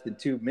less than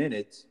 2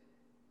 minutes,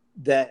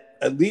 that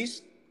at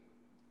least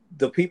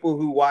the people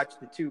who watch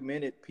the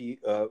 2-minute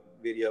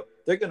video,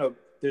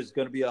 there's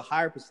gonna be a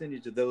higher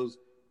percentage of those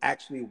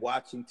actually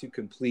watching to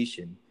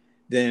completion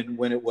than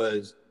when it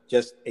was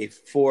just a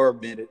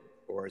 4-minute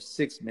or a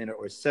 6-minute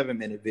or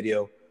 7-minute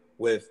video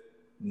with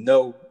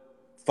no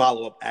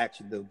follow-up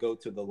action to go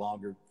to the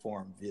longer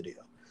form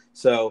video.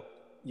 So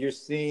you're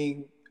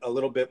seeing a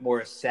little bit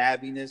more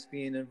savviness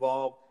being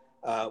involved.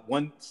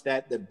 One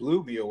stat that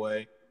blew me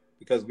away,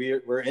 because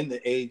we're in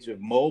the age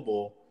of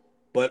mobile,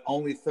 but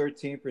only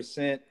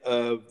 13%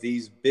 of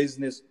these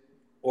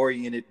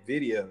business-oriented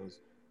videos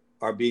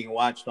are being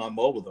watched on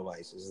mobile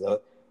devices.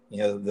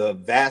 The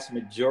vast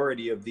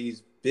majority of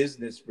these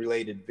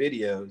business-related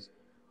videos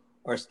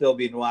are still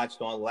being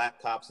watched on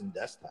laptops and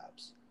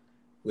desktops,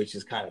 which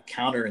is kind of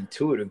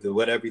counterintuitive to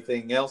what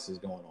everything else is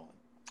going on.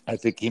 I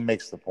think he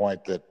makes the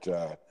point that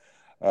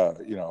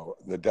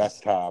the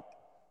desktop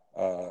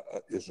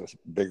is a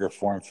bigger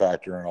form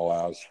factor and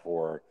allows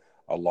for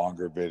a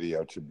longer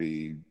video to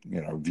be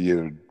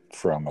viewed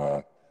from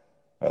a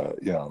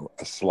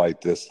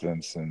slight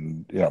distance,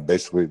 and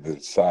basically the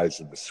size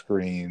of the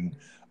screen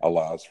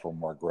allows for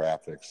more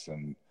graphics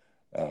and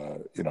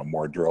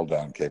more drill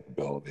down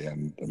capability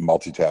and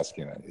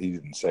multitasking. He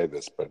didn't say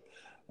this, but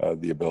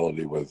the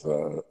ability with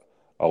a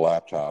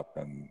laptop,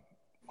 and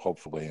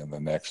hopefully in the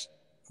next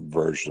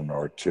version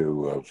or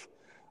two of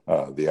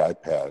the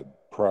iPad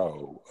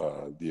Pro,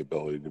 the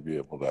ability to be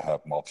able to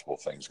have multiple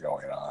things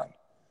going on.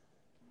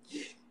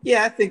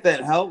 Yeah, I think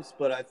that helps,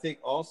 but I think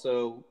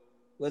also,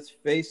 let's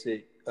face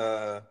it,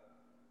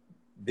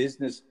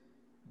 business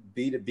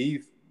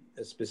B2B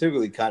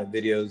specifically kind of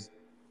videos,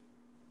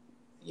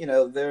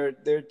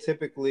 they're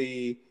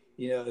typically,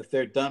 if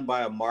they're done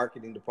by a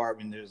marketing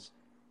department,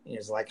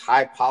 it's like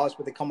high polish,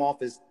 but they come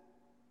off as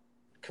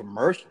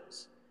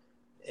commercials.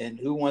 And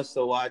who wants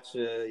to watch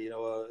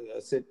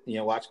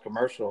watch a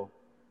commercial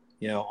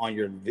on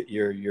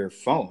your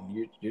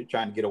phone? You're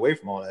trying to get away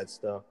from all that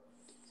stuff.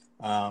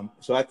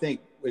 So I think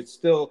it's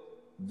still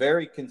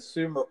very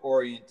consumer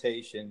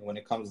orientation when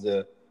it comes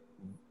to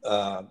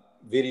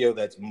video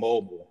that's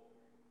mobile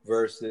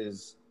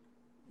versus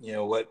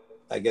what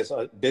I guess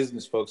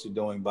business folks are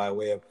doing by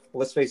way of,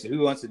 let's face it, who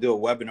wants to do a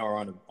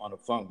webinar on a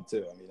phone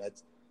too? I mean,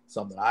 that's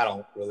something I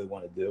don't really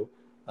want to do.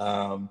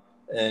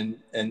 And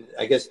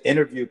I guess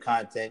interview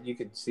content, you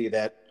could see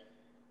that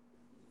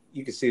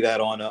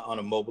on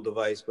a mobile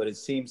device, but it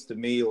seems to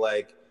me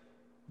like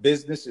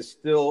business is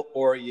still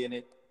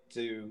oriented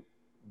to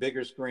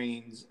bigger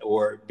screens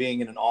or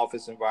being in an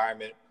office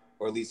environment,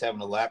 or at least having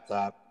a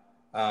laptop,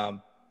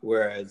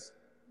 whereas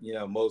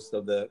most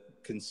of the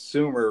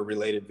consumer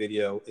related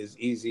video is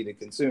easy to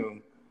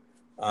consume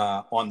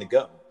on the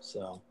go.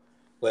 So,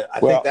 but I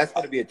think that's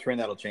going to be a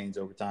trend that'll change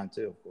over time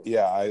too, of course.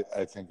 Yeah,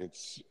 I think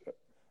it's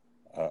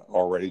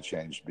already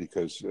changed,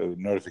 because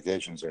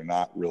notifications are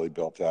not really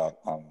built out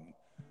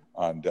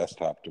on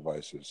desktop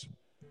devices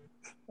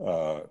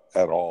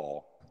at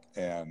all.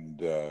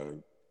 And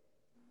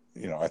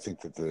I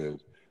think that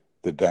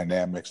the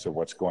dynamics of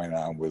what's going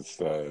on with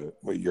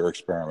your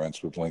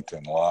experiments with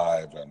LinkedIn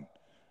Live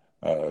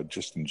and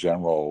just in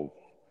general,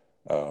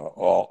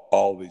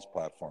 all these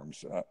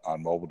platforms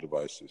on mobile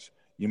devices,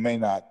 you may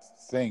not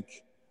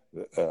think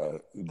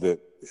that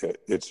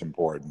it's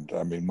important.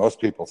 I mean,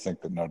 most people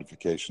think that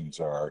notifications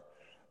are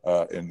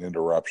an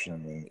interruption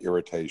and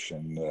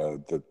irritation,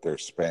 that they're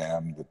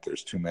spam, that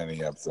there's too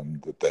many of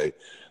them, that they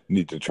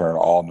need to turn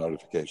all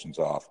notifications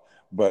off.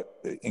 But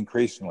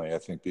increasingly, I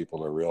think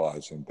people are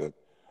realizing that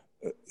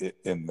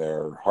in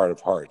their heart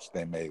of hearts,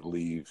 they may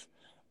leave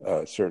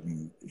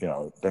certain,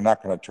 they're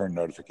not going to turn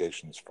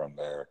notifications from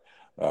their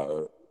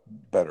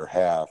better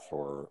half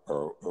or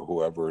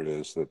whoever it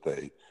is that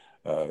they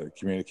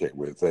communicate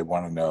with. They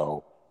want to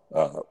know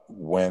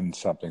when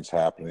something's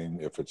happening,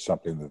 if it's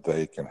something that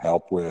they can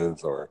help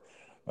with or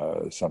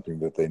something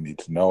that they need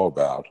to know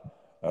about.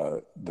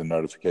 The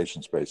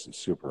notification space is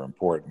super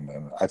important,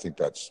 and I think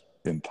that's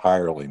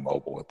entirely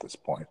mobile at this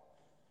point.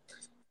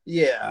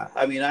 Yeah,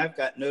 I mean, I've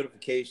got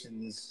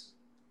notifications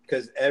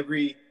because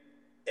every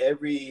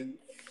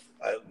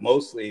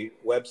mostly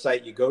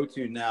website you go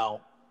to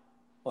now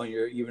on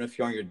your, even if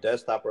you're on your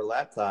desktop or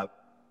laptop,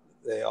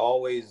 they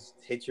always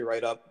hit you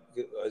right up.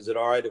 Is it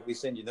all right if we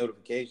send you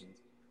notifications?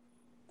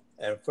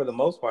 And for the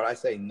most part, I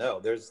say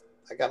no.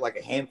 I got like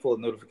a handful of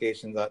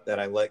notifications that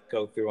I let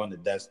go through on the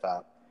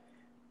desktop.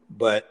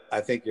 But I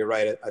think you're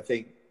right. I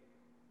think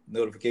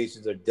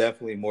notifications are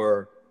definitely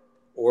more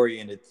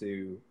oriented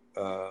to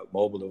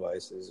mobile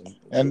devices.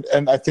 And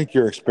I think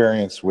your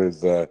experience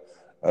with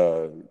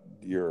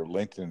your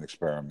LinkedIn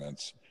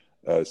experiments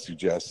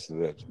suggests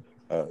that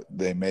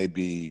they may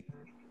be,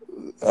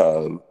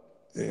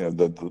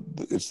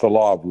 it's the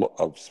law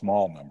of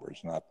small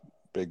numbers, not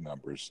big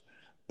numbers.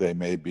 They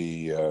may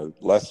be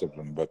less of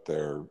them, but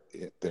their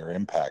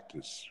impact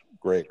is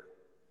greater.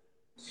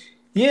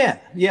 Yeah,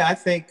 I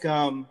think,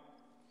 and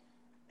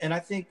I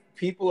think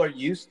people are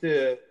used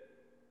to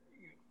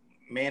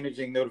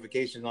managing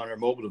notifications on their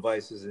mobile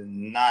devices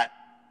and not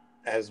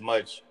as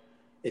much.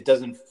 It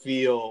doesn't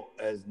feel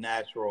as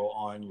natural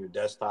on your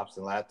desktops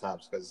and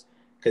laptops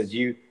because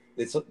you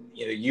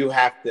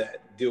have to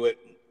do it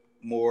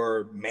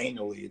more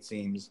manually, it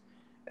seems,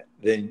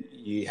 than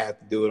you have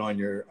to do it on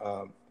your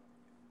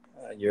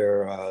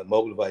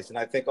mobile device. And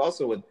I think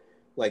also with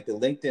like the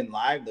LinkedIn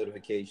Live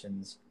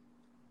notifications,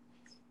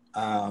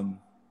 I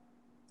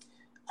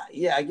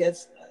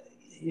guess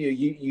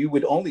you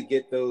would only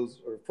get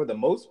those, or for the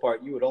most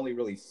part, you would only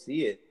really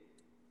see it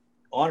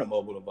on a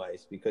mobile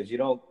device because you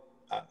don't.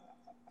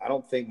 I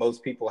don't think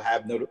most people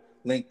have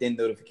LinkedIn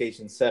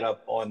notifications set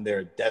up on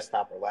their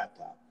desktop or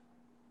laptop.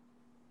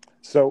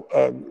 So,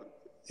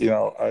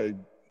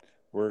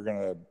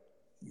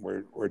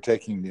 we're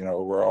taking,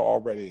 we're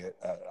already,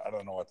 I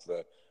don't know what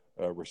the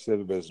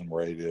recidivism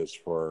rate is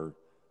for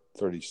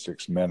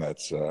 36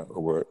 minutes,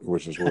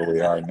 which is where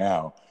we are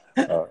now.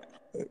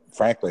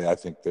 Frankly, I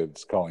think that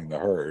it's calling the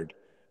herd,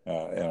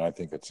 and I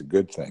think it's a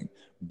good thing.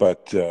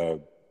 But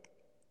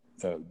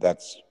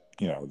that's,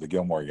 the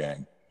Gilmore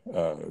Gang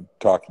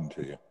talking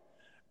to you.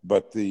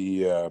 But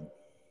the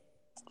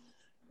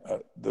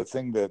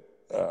thing that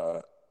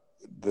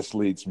this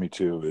leads me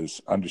to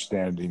is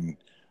understanding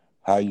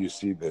how you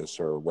see this,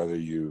 or whether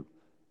you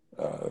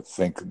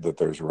think that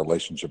there's a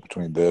relationship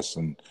between this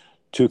and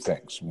two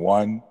things.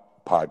 One,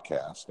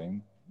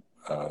 podcasting,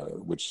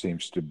 which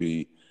seems to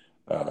be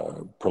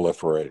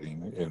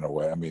proliferating in a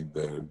way. I mean,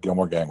 the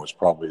Gilmore Gang was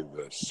probably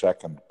the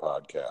second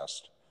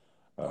podcast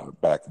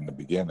back in the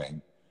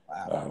beginning.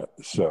 Wow.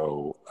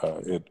 So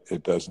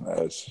it doesn't,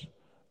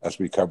 as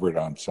we covered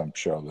on some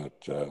show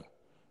that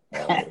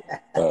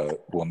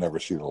will never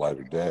see the light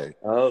of day.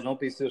 Oh, don't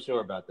be so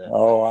sure about that.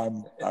 Oh,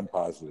 I'm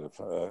positive.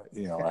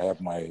 I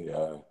have my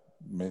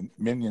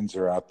minions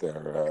are out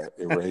there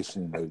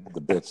erasing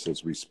the bits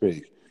as we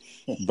speak.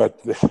 But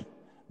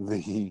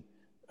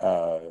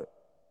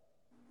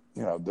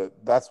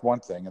that's one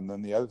thing, and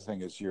then the other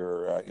thing is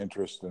your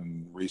interest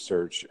in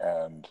research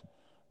and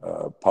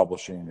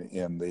publishing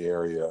in the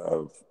area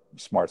of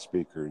smart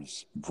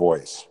speakers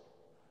voice.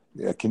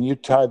 Yeah, can you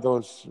tie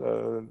those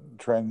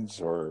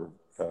trends or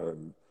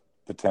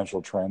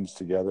potential trends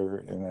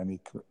together in any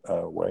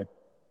way?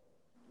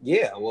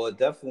 Yeah, well,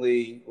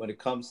 definitely when it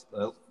comes,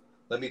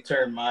 let me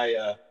turn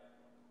my,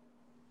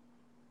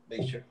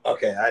 make sure.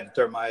 Okay, I had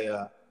to turn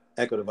my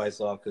Echo device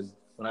off because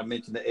when I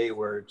mention the A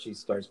word, she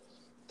starts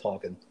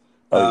talking.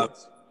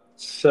 Yes.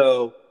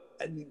 So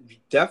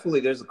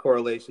definitely there's a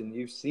correlation.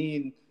 You've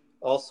seen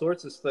all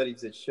sorts of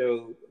studies that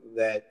show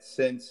that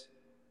since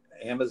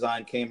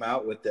Amazon came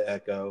out with the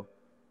Echo,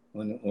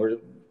 when we're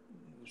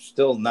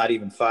still not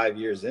even 5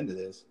 years into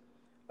this,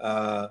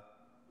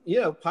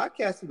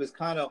 podcasting was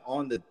kind of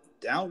on the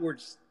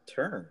downward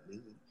turn.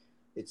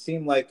 It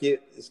seemed like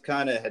it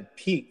kind of had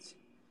peaked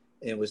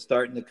and was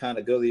starting to kind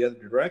of go the other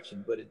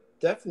direction. But it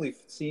definitely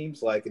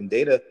seems like, in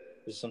data,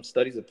 there's some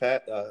studies that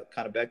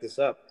kind of back this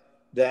up,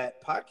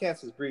 that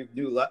podcasts has breathed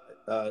new life.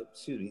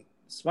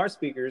 Smart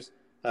speakers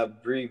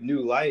have breathed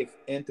new life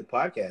into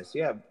podcasts.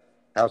 Yeah.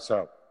 How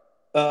so?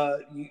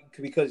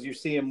 Because you're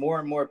seeing more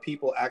and more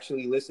people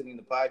actually listening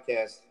to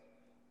podcasts,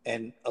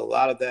 and a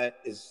lot of that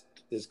is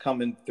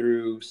coming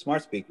through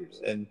smart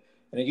speakers. And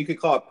you could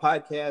call it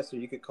podcasts, or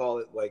you could call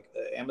it like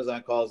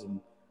Amazon calls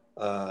them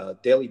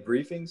daily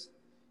briefings,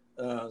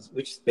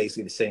 which is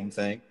basically the same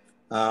thing.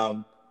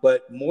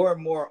 But more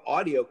and more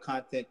audio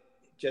content,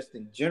 just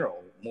in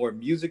general, more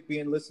music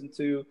being listened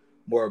to,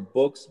 more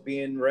books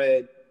being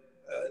read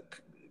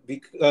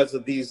because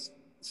of these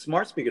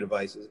smart speaker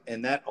devices.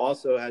 And that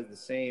also has the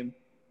same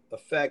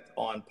effect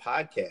on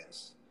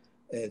podcasts.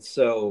 And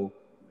so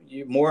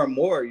more and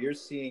more you're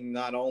seeing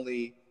not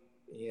only,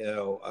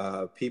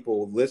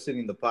 people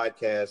listening to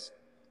podcasts,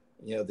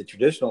 the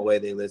traditional way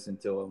they listen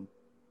to them,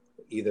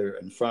 either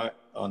in front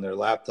on their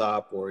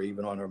laptop or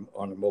even on their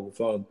mobile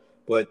phone,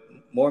 but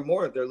more and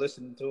more they're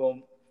listening to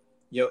them,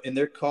 in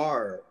their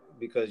car,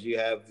 because you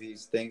have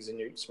these things in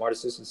your smart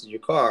assistants in your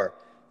car.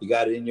 You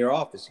got it in your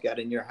office, you got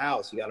it in your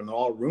house, you got them in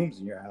all rooms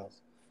in your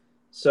house.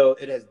 So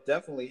it has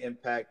definitely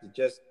impacted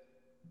just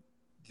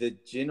the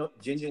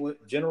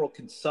general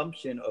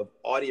consumption of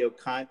audio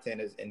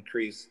content has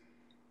increased.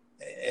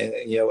 And,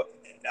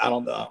 I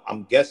don't know.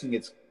 I'm guessing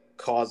it's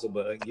causal,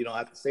 but you don't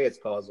have to say it's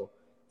causal.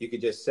 You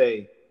could just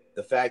say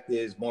the fact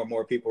is more and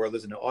more people are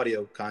listening to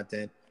audio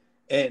content,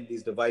 and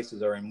these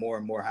devices are in more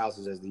and more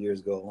houses as the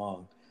years go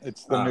along.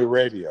 It's the new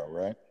radio,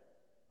 right?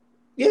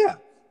 Yeah,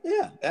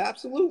 yeah,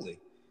 absolutely.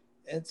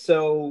 And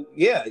so,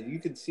 yeah, you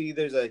can see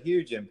there's a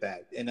huge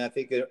impact, and I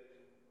think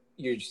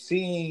you're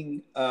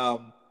seeing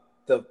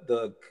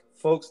the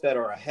folks that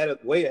are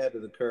way ahead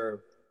of the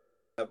curve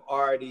have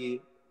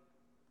already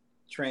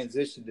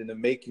transitioned into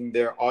making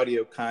their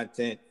audio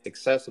content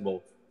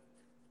accessible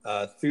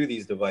through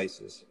these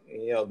devices.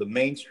 The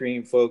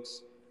mainstream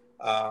folks,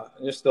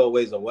 they're still a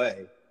ways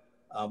away,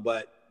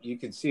 but you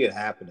can see it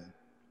happening.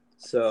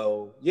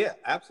 So yeah,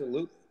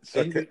 absolutely.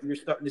 So And you're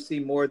starting to see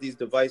more of these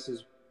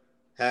devices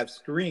have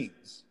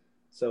screens.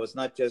 So it's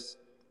not just,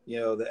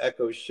 the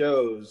Echo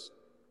shows,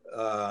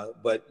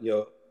 but,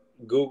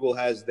 Google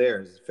has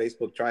theirs.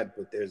 Facebook tried to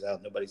put theirs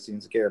out. Nobody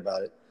seems to care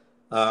about it.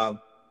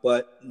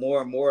 But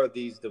more and more of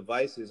these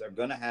devices are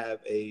going to have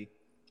a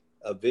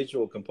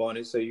visual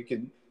component. So you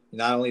can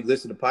not only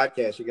listen to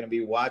podcasts, you're going to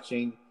be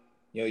watching,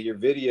 your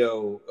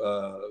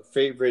video,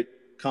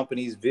 favorite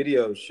company's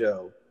video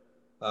show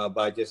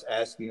by just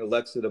asking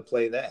Alexa to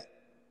play that.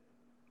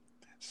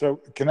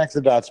 So connect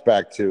the dots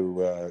back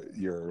to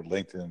your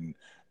LinkedIn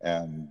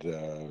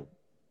and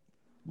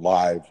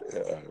live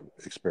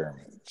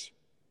experiments.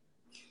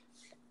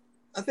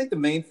 I think the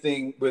main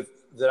thing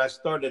I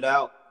started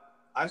out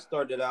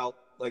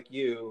like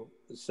you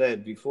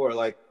said before,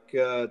 like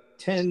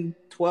 10,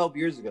 12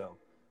 years ago.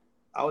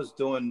 I was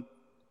doing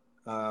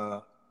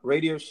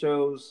radio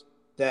shows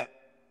that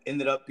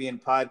ended up being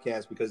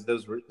podcasts because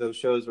those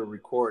shows were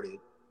recorded.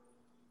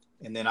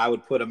 And then I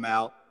would put them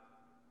out,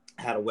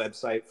 had a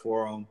website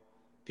for them.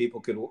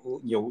 People could,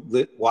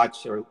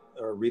 watch or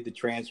read the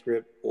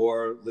transcript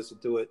or listen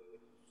to it.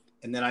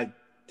 And then I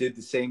did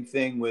the same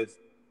thing with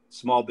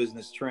Small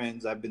Business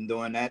Trends. I've been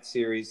doing that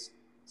series.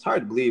 It's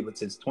hard to believe, but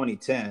since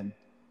 2010.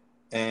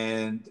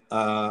 And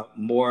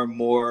more and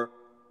more,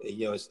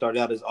 it started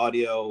out as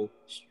audio,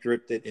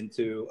 stripped it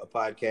into a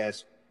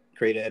podcast,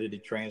 create an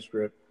edited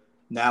transcript.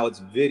 Now it's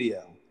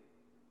video,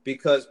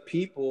 because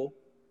people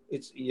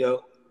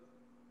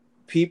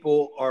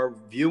are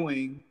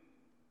viewing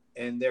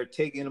and they're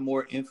taking in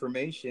more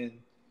information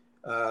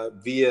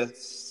via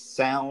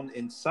sound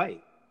and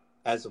sight,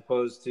 as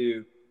opposed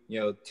to,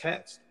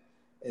 text.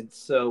 And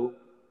so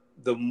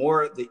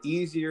the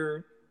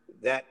easier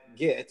that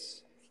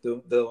gets,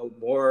 the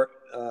more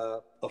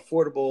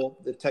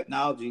affordable the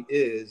technology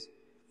is,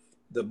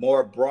 the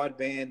more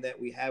broadband that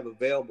we have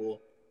available.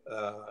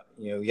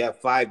 You have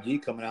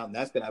 5G coming out, and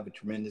that's going to have a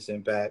tremendous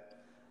impact.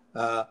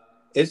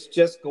 It's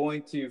just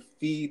going to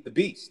feed the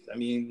beast. I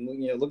mean,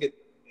 look at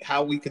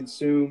how we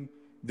consume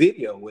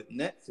video with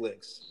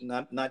Netflix,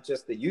 not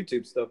just the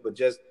YouTube stuff, but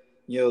just,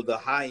 the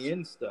high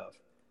end stuff.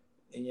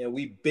 And,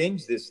 we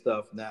binge this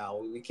stuff now.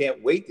 We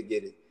can't wait to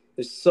get it.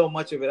 There's so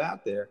much of it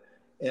out there.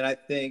 And I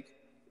think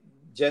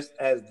just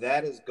as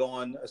that has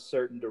gone a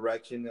certain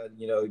direction,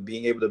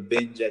 being able to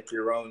binge at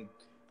your own,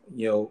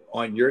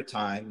 on your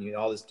time,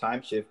 all this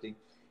time shifting,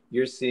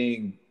 you're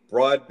seeing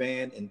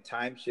broadband and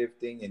time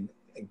shifting and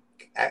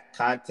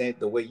content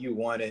the way you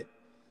want it,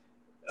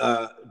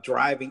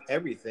 driving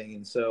everything.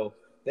 And so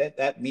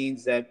that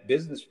means that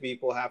business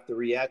people have to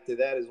react to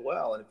that as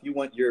well. And if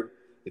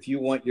you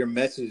want your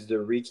message to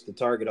reach the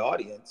target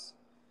audience,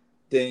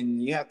 then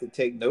you have to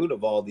take note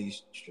of all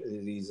these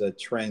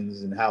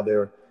trends and how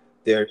they're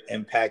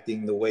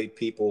impacting the way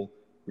people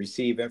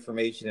receive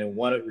information and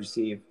want to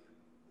receive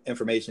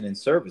information and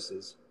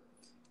services.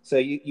 So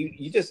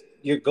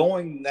you're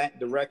going that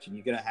direction.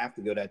 You're going to have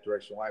to go that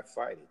direction. Why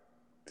fight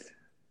it?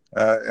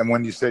 And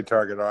when you say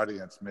target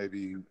audience,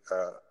 maybe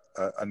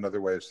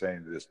another way of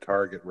saying it is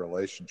target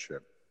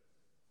relationship.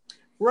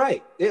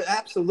 Right.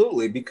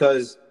 Absolutely.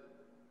 Because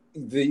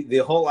the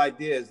whole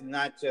idea is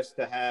not just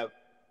to have,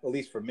 at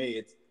least for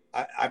me,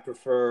 I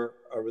prefer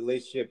a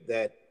relationship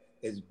that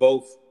is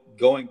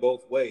going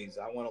both ways.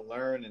 I want to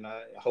learn, and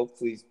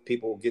hopefully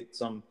people will get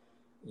some,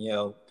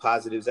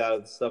 positives out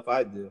of the stuff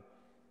I do,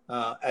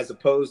 as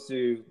opposed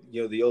to,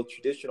 the old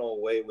traditional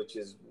way, which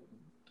is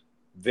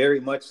very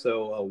much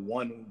so a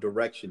one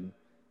direction.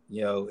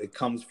 It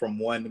comes from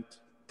one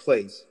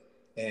place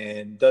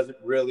and doesn't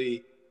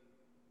really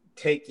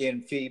take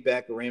in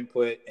feedback or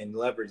input and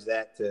leverage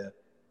that to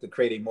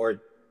create a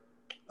more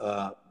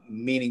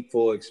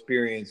meaningful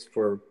experience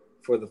for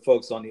the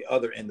folks on the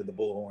other end of the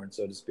bullhorn,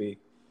 so to speak.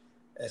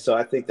 And so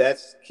I think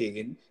that's key.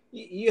 And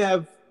you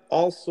have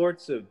all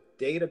sorts of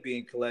data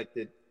being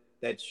collected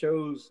that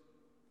shows,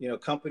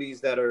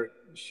 companies that are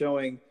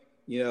showing,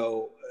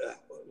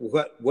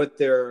 what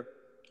their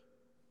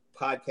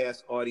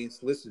podcast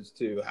audience listens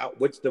to,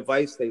 which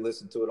device they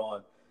listen to it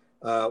on,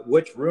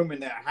 which room in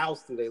their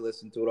house do they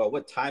listen to it on,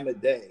 what time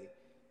of day,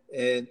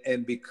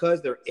 and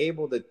because they're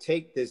able to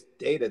take this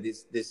data,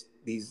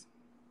 these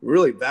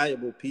really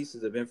valuable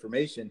pieces of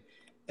information,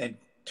 and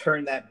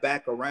turn that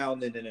back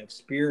around in an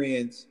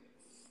experience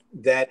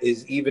that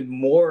is even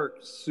more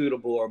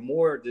suitable or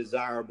more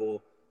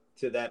desirable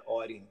to that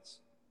audience,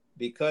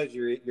 because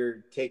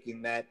you're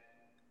taking that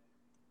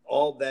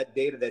all that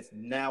data that's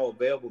now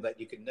available that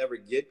you could never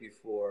get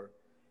before,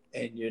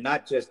 and you're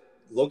not just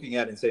looking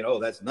at it and saying, oh,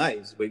 that's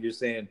nice, but you're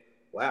saying,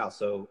 wow,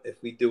 so if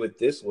we do it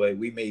this way,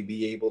 we may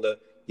be able to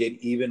get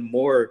even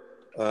more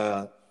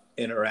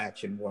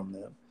interaction from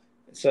them.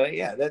 So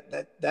yeah,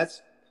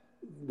 that's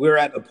we're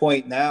at a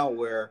point now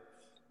where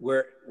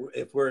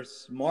if we're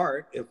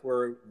smart, if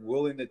we're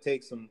willing to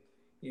take some,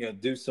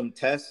 do some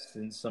tests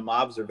and some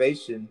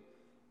observation,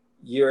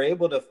 you're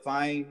able to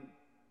find,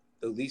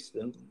 at least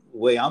the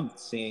way I'm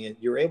seeing it,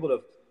 you're able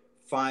to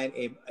find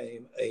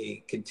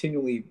a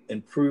continually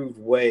improved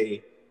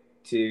way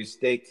to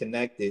stay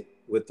connected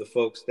with the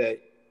folks that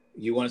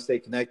you want to stay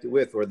connected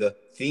with, or the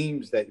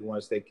themes that you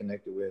want to stay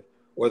connected with,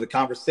 or the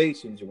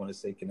conversations you want to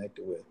stay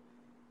connected with.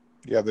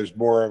 Yeah, there's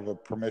more of a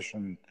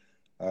permission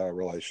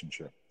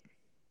relationship.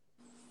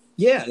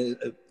 Yeah,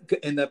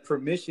 and the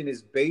permission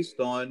is based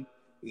on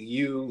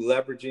you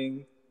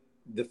leveraging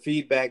the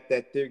feedback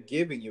that they're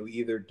giving you,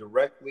 either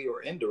directly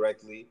or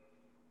indirectly,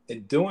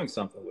 and doing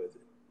something with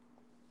it.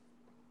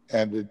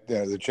 And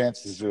the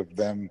chances of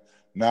them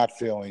not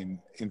feeling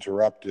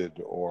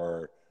interrupted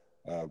or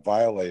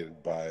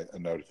violated by a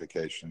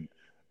notification,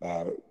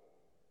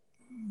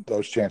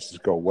 those chances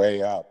go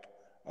way up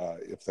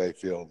if they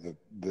feel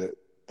that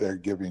they're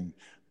giving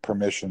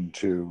permission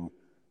to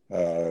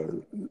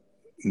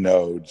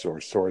nodes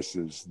or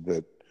sources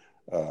that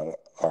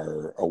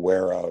are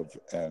aware of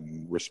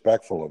and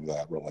respectful of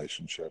that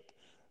relationship.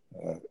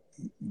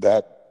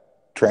 That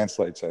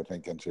translates, I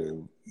think,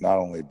 into not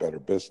only better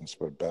business,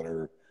 but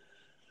better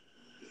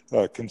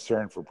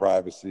concern for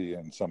privacy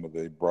and some of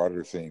the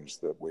broader themes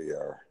that we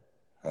are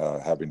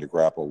having to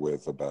grapple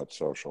with about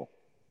social.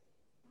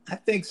 I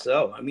think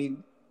so. I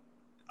mean,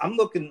 I'm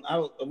looking.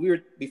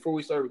 Before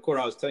we started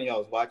recording, I was telling you I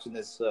was watching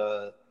this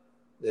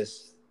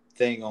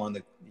thing on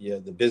the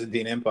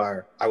Byzantine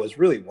Empire. I was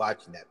really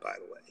watching that, by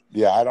the way.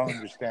 Yeah, I don't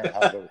understand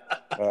how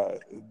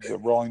the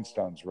Rolling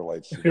Stones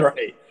relates to that.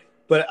 Right.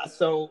 But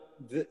so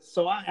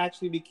I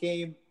actually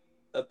became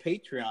a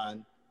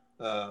Patreon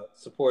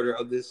supporter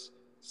of this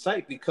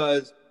site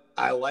because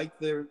I like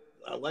their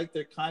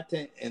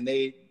content, and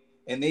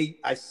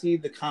I see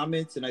the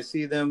comments and I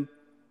see them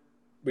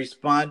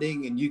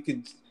responding,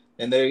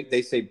 and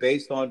they say,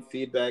 based on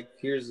feedback,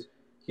 here's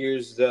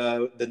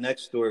the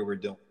next story we're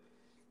doing.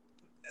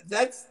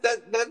 That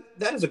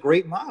is a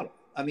great model.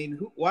 I mean,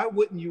 why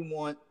wouldn't you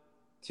want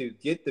to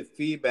get the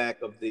feedback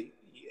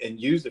and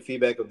use the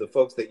feedback of the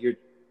folks that you're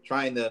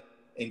trying to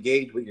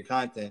engage with your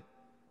content,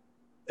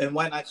 and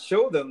why not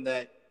show them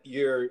that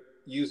you're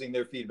using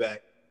their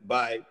feedback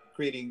by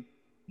creating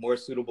more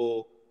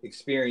suitable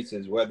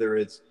experiences, whether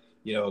it's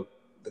the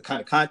kind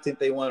of content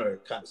they want or the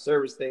kind of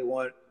service they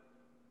want.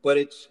 But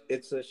it's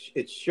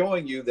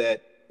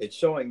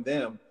showing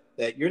them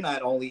that you're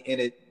not only in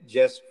it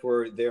just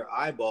for their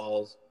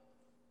eyeballs,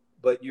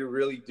 but you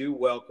really do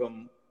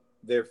welcome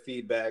their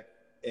feedback,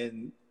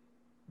 and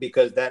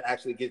because that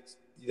actually gets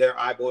their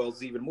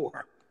eyeballs even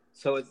more.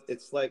 So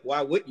it's like,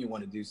 why wouldn't you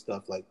want to do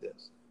stuff like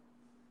this?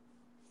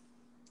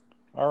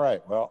 All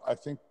right. Well, I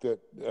think that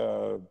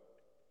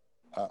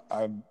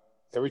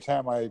every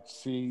time I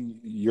see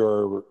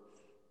your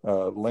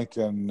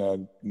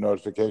LinkedIn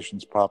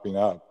notifications popping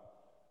up,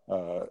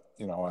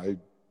 I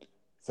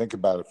think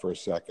about it for a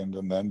second,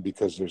 and then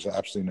because there's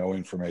absolutely no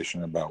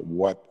information about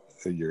what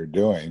you're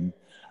doing,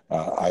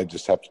 I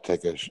just have to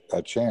take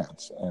a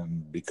chance.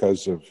 And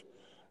because of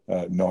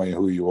knowing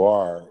who you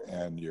are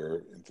and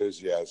your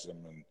enthusiasm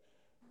and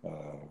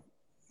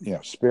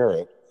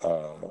spirit,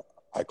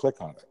 I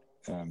click on it,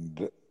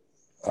 and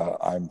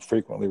I'm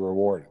frequently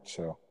rewarded.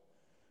 So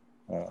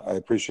I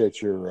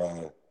appreciate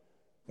your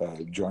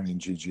joining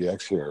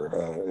GGX here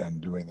and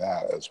doing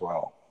that as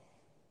well.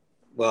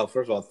 Well,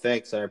 first of all,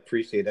 thanks. I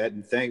appreciate that,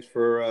 and thanks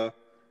for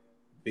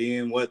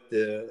being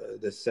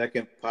the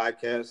second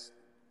podcast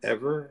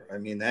ever. I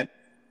mean,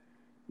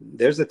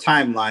 there's a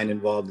timeline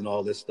involved in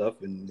all this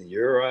stuff, and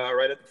you're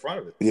right at the front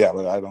of it. Yeah,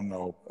 but I don't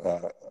know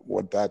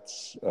what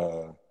that's.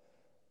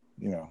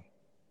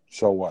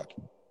 So what?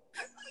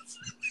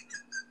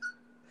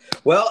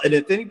 Well, and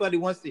if anybody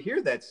wants to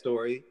hear that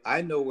story,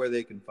 I know where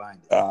they can find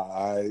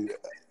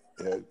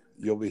it.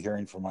 You'll be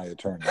hearing from my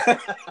attorney.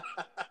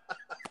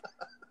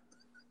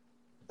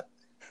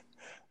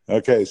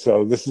 Okay,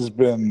 so this has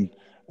been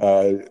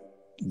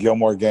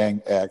Gilmore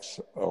Gang X,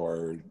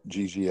 or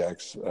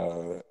GGX,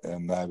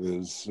 and that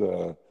is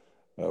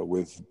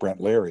with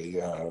Brent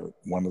Leary,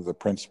 one of the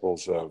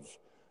principals of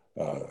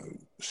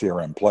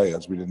CRM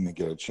Playas. We didn't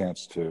get a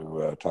chance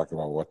to talk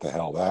about what the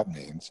hell that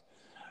means.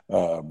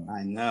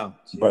 I know.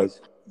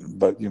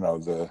 But you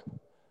know,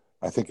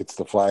 I think it's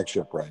the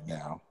flagship right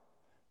now,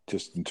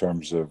 just in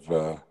terms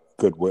of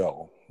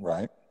goodwill,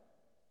 right?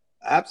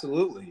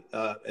 Absolutely.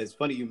 It's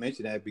funny you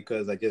mentioned that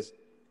because I just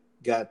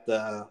got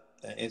an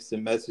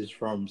instant message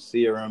from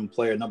CRM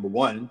player number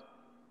 1,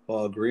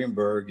 Paul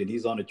Greenberg, and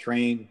he's on a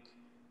train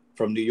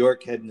from New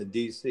York heading to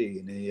DC.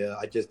 And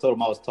I just told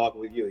him I was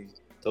talking with you. He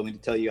told me to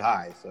tell you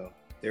hi. So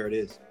there it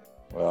is.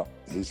 Well,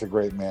 he's a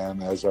great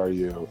man, as are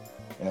you.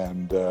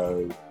 And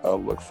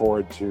I'll look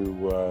forward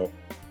to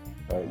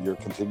your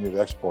continued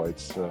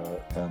exploits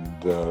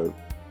and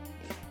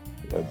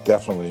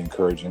definitely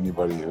encourage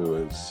anybody who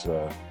is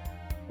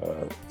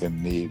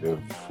in need of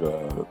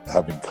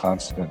having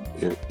constant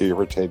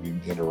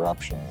irritating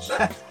interruptions.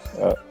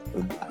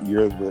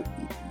 You're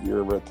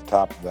at the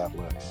top of that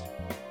list.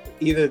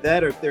 Either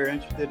that, or if they're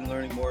interested in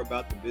learning more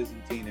about the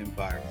Byzantine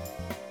Empire.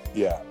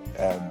 Yeah,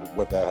 and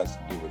what that has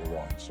to do with the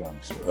Rolling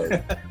Stones.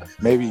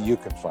 Maybe you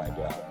can find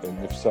out, and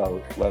if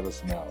so, let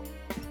us know.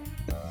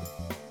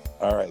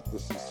 All right,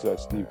 this is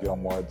Steve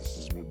Gilmore. This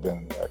has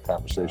been a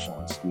conversation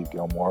with Steve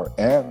Gilmore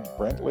and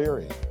Brent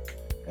Leary,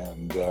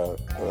 and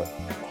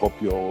hope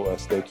you'll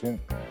stay tuned.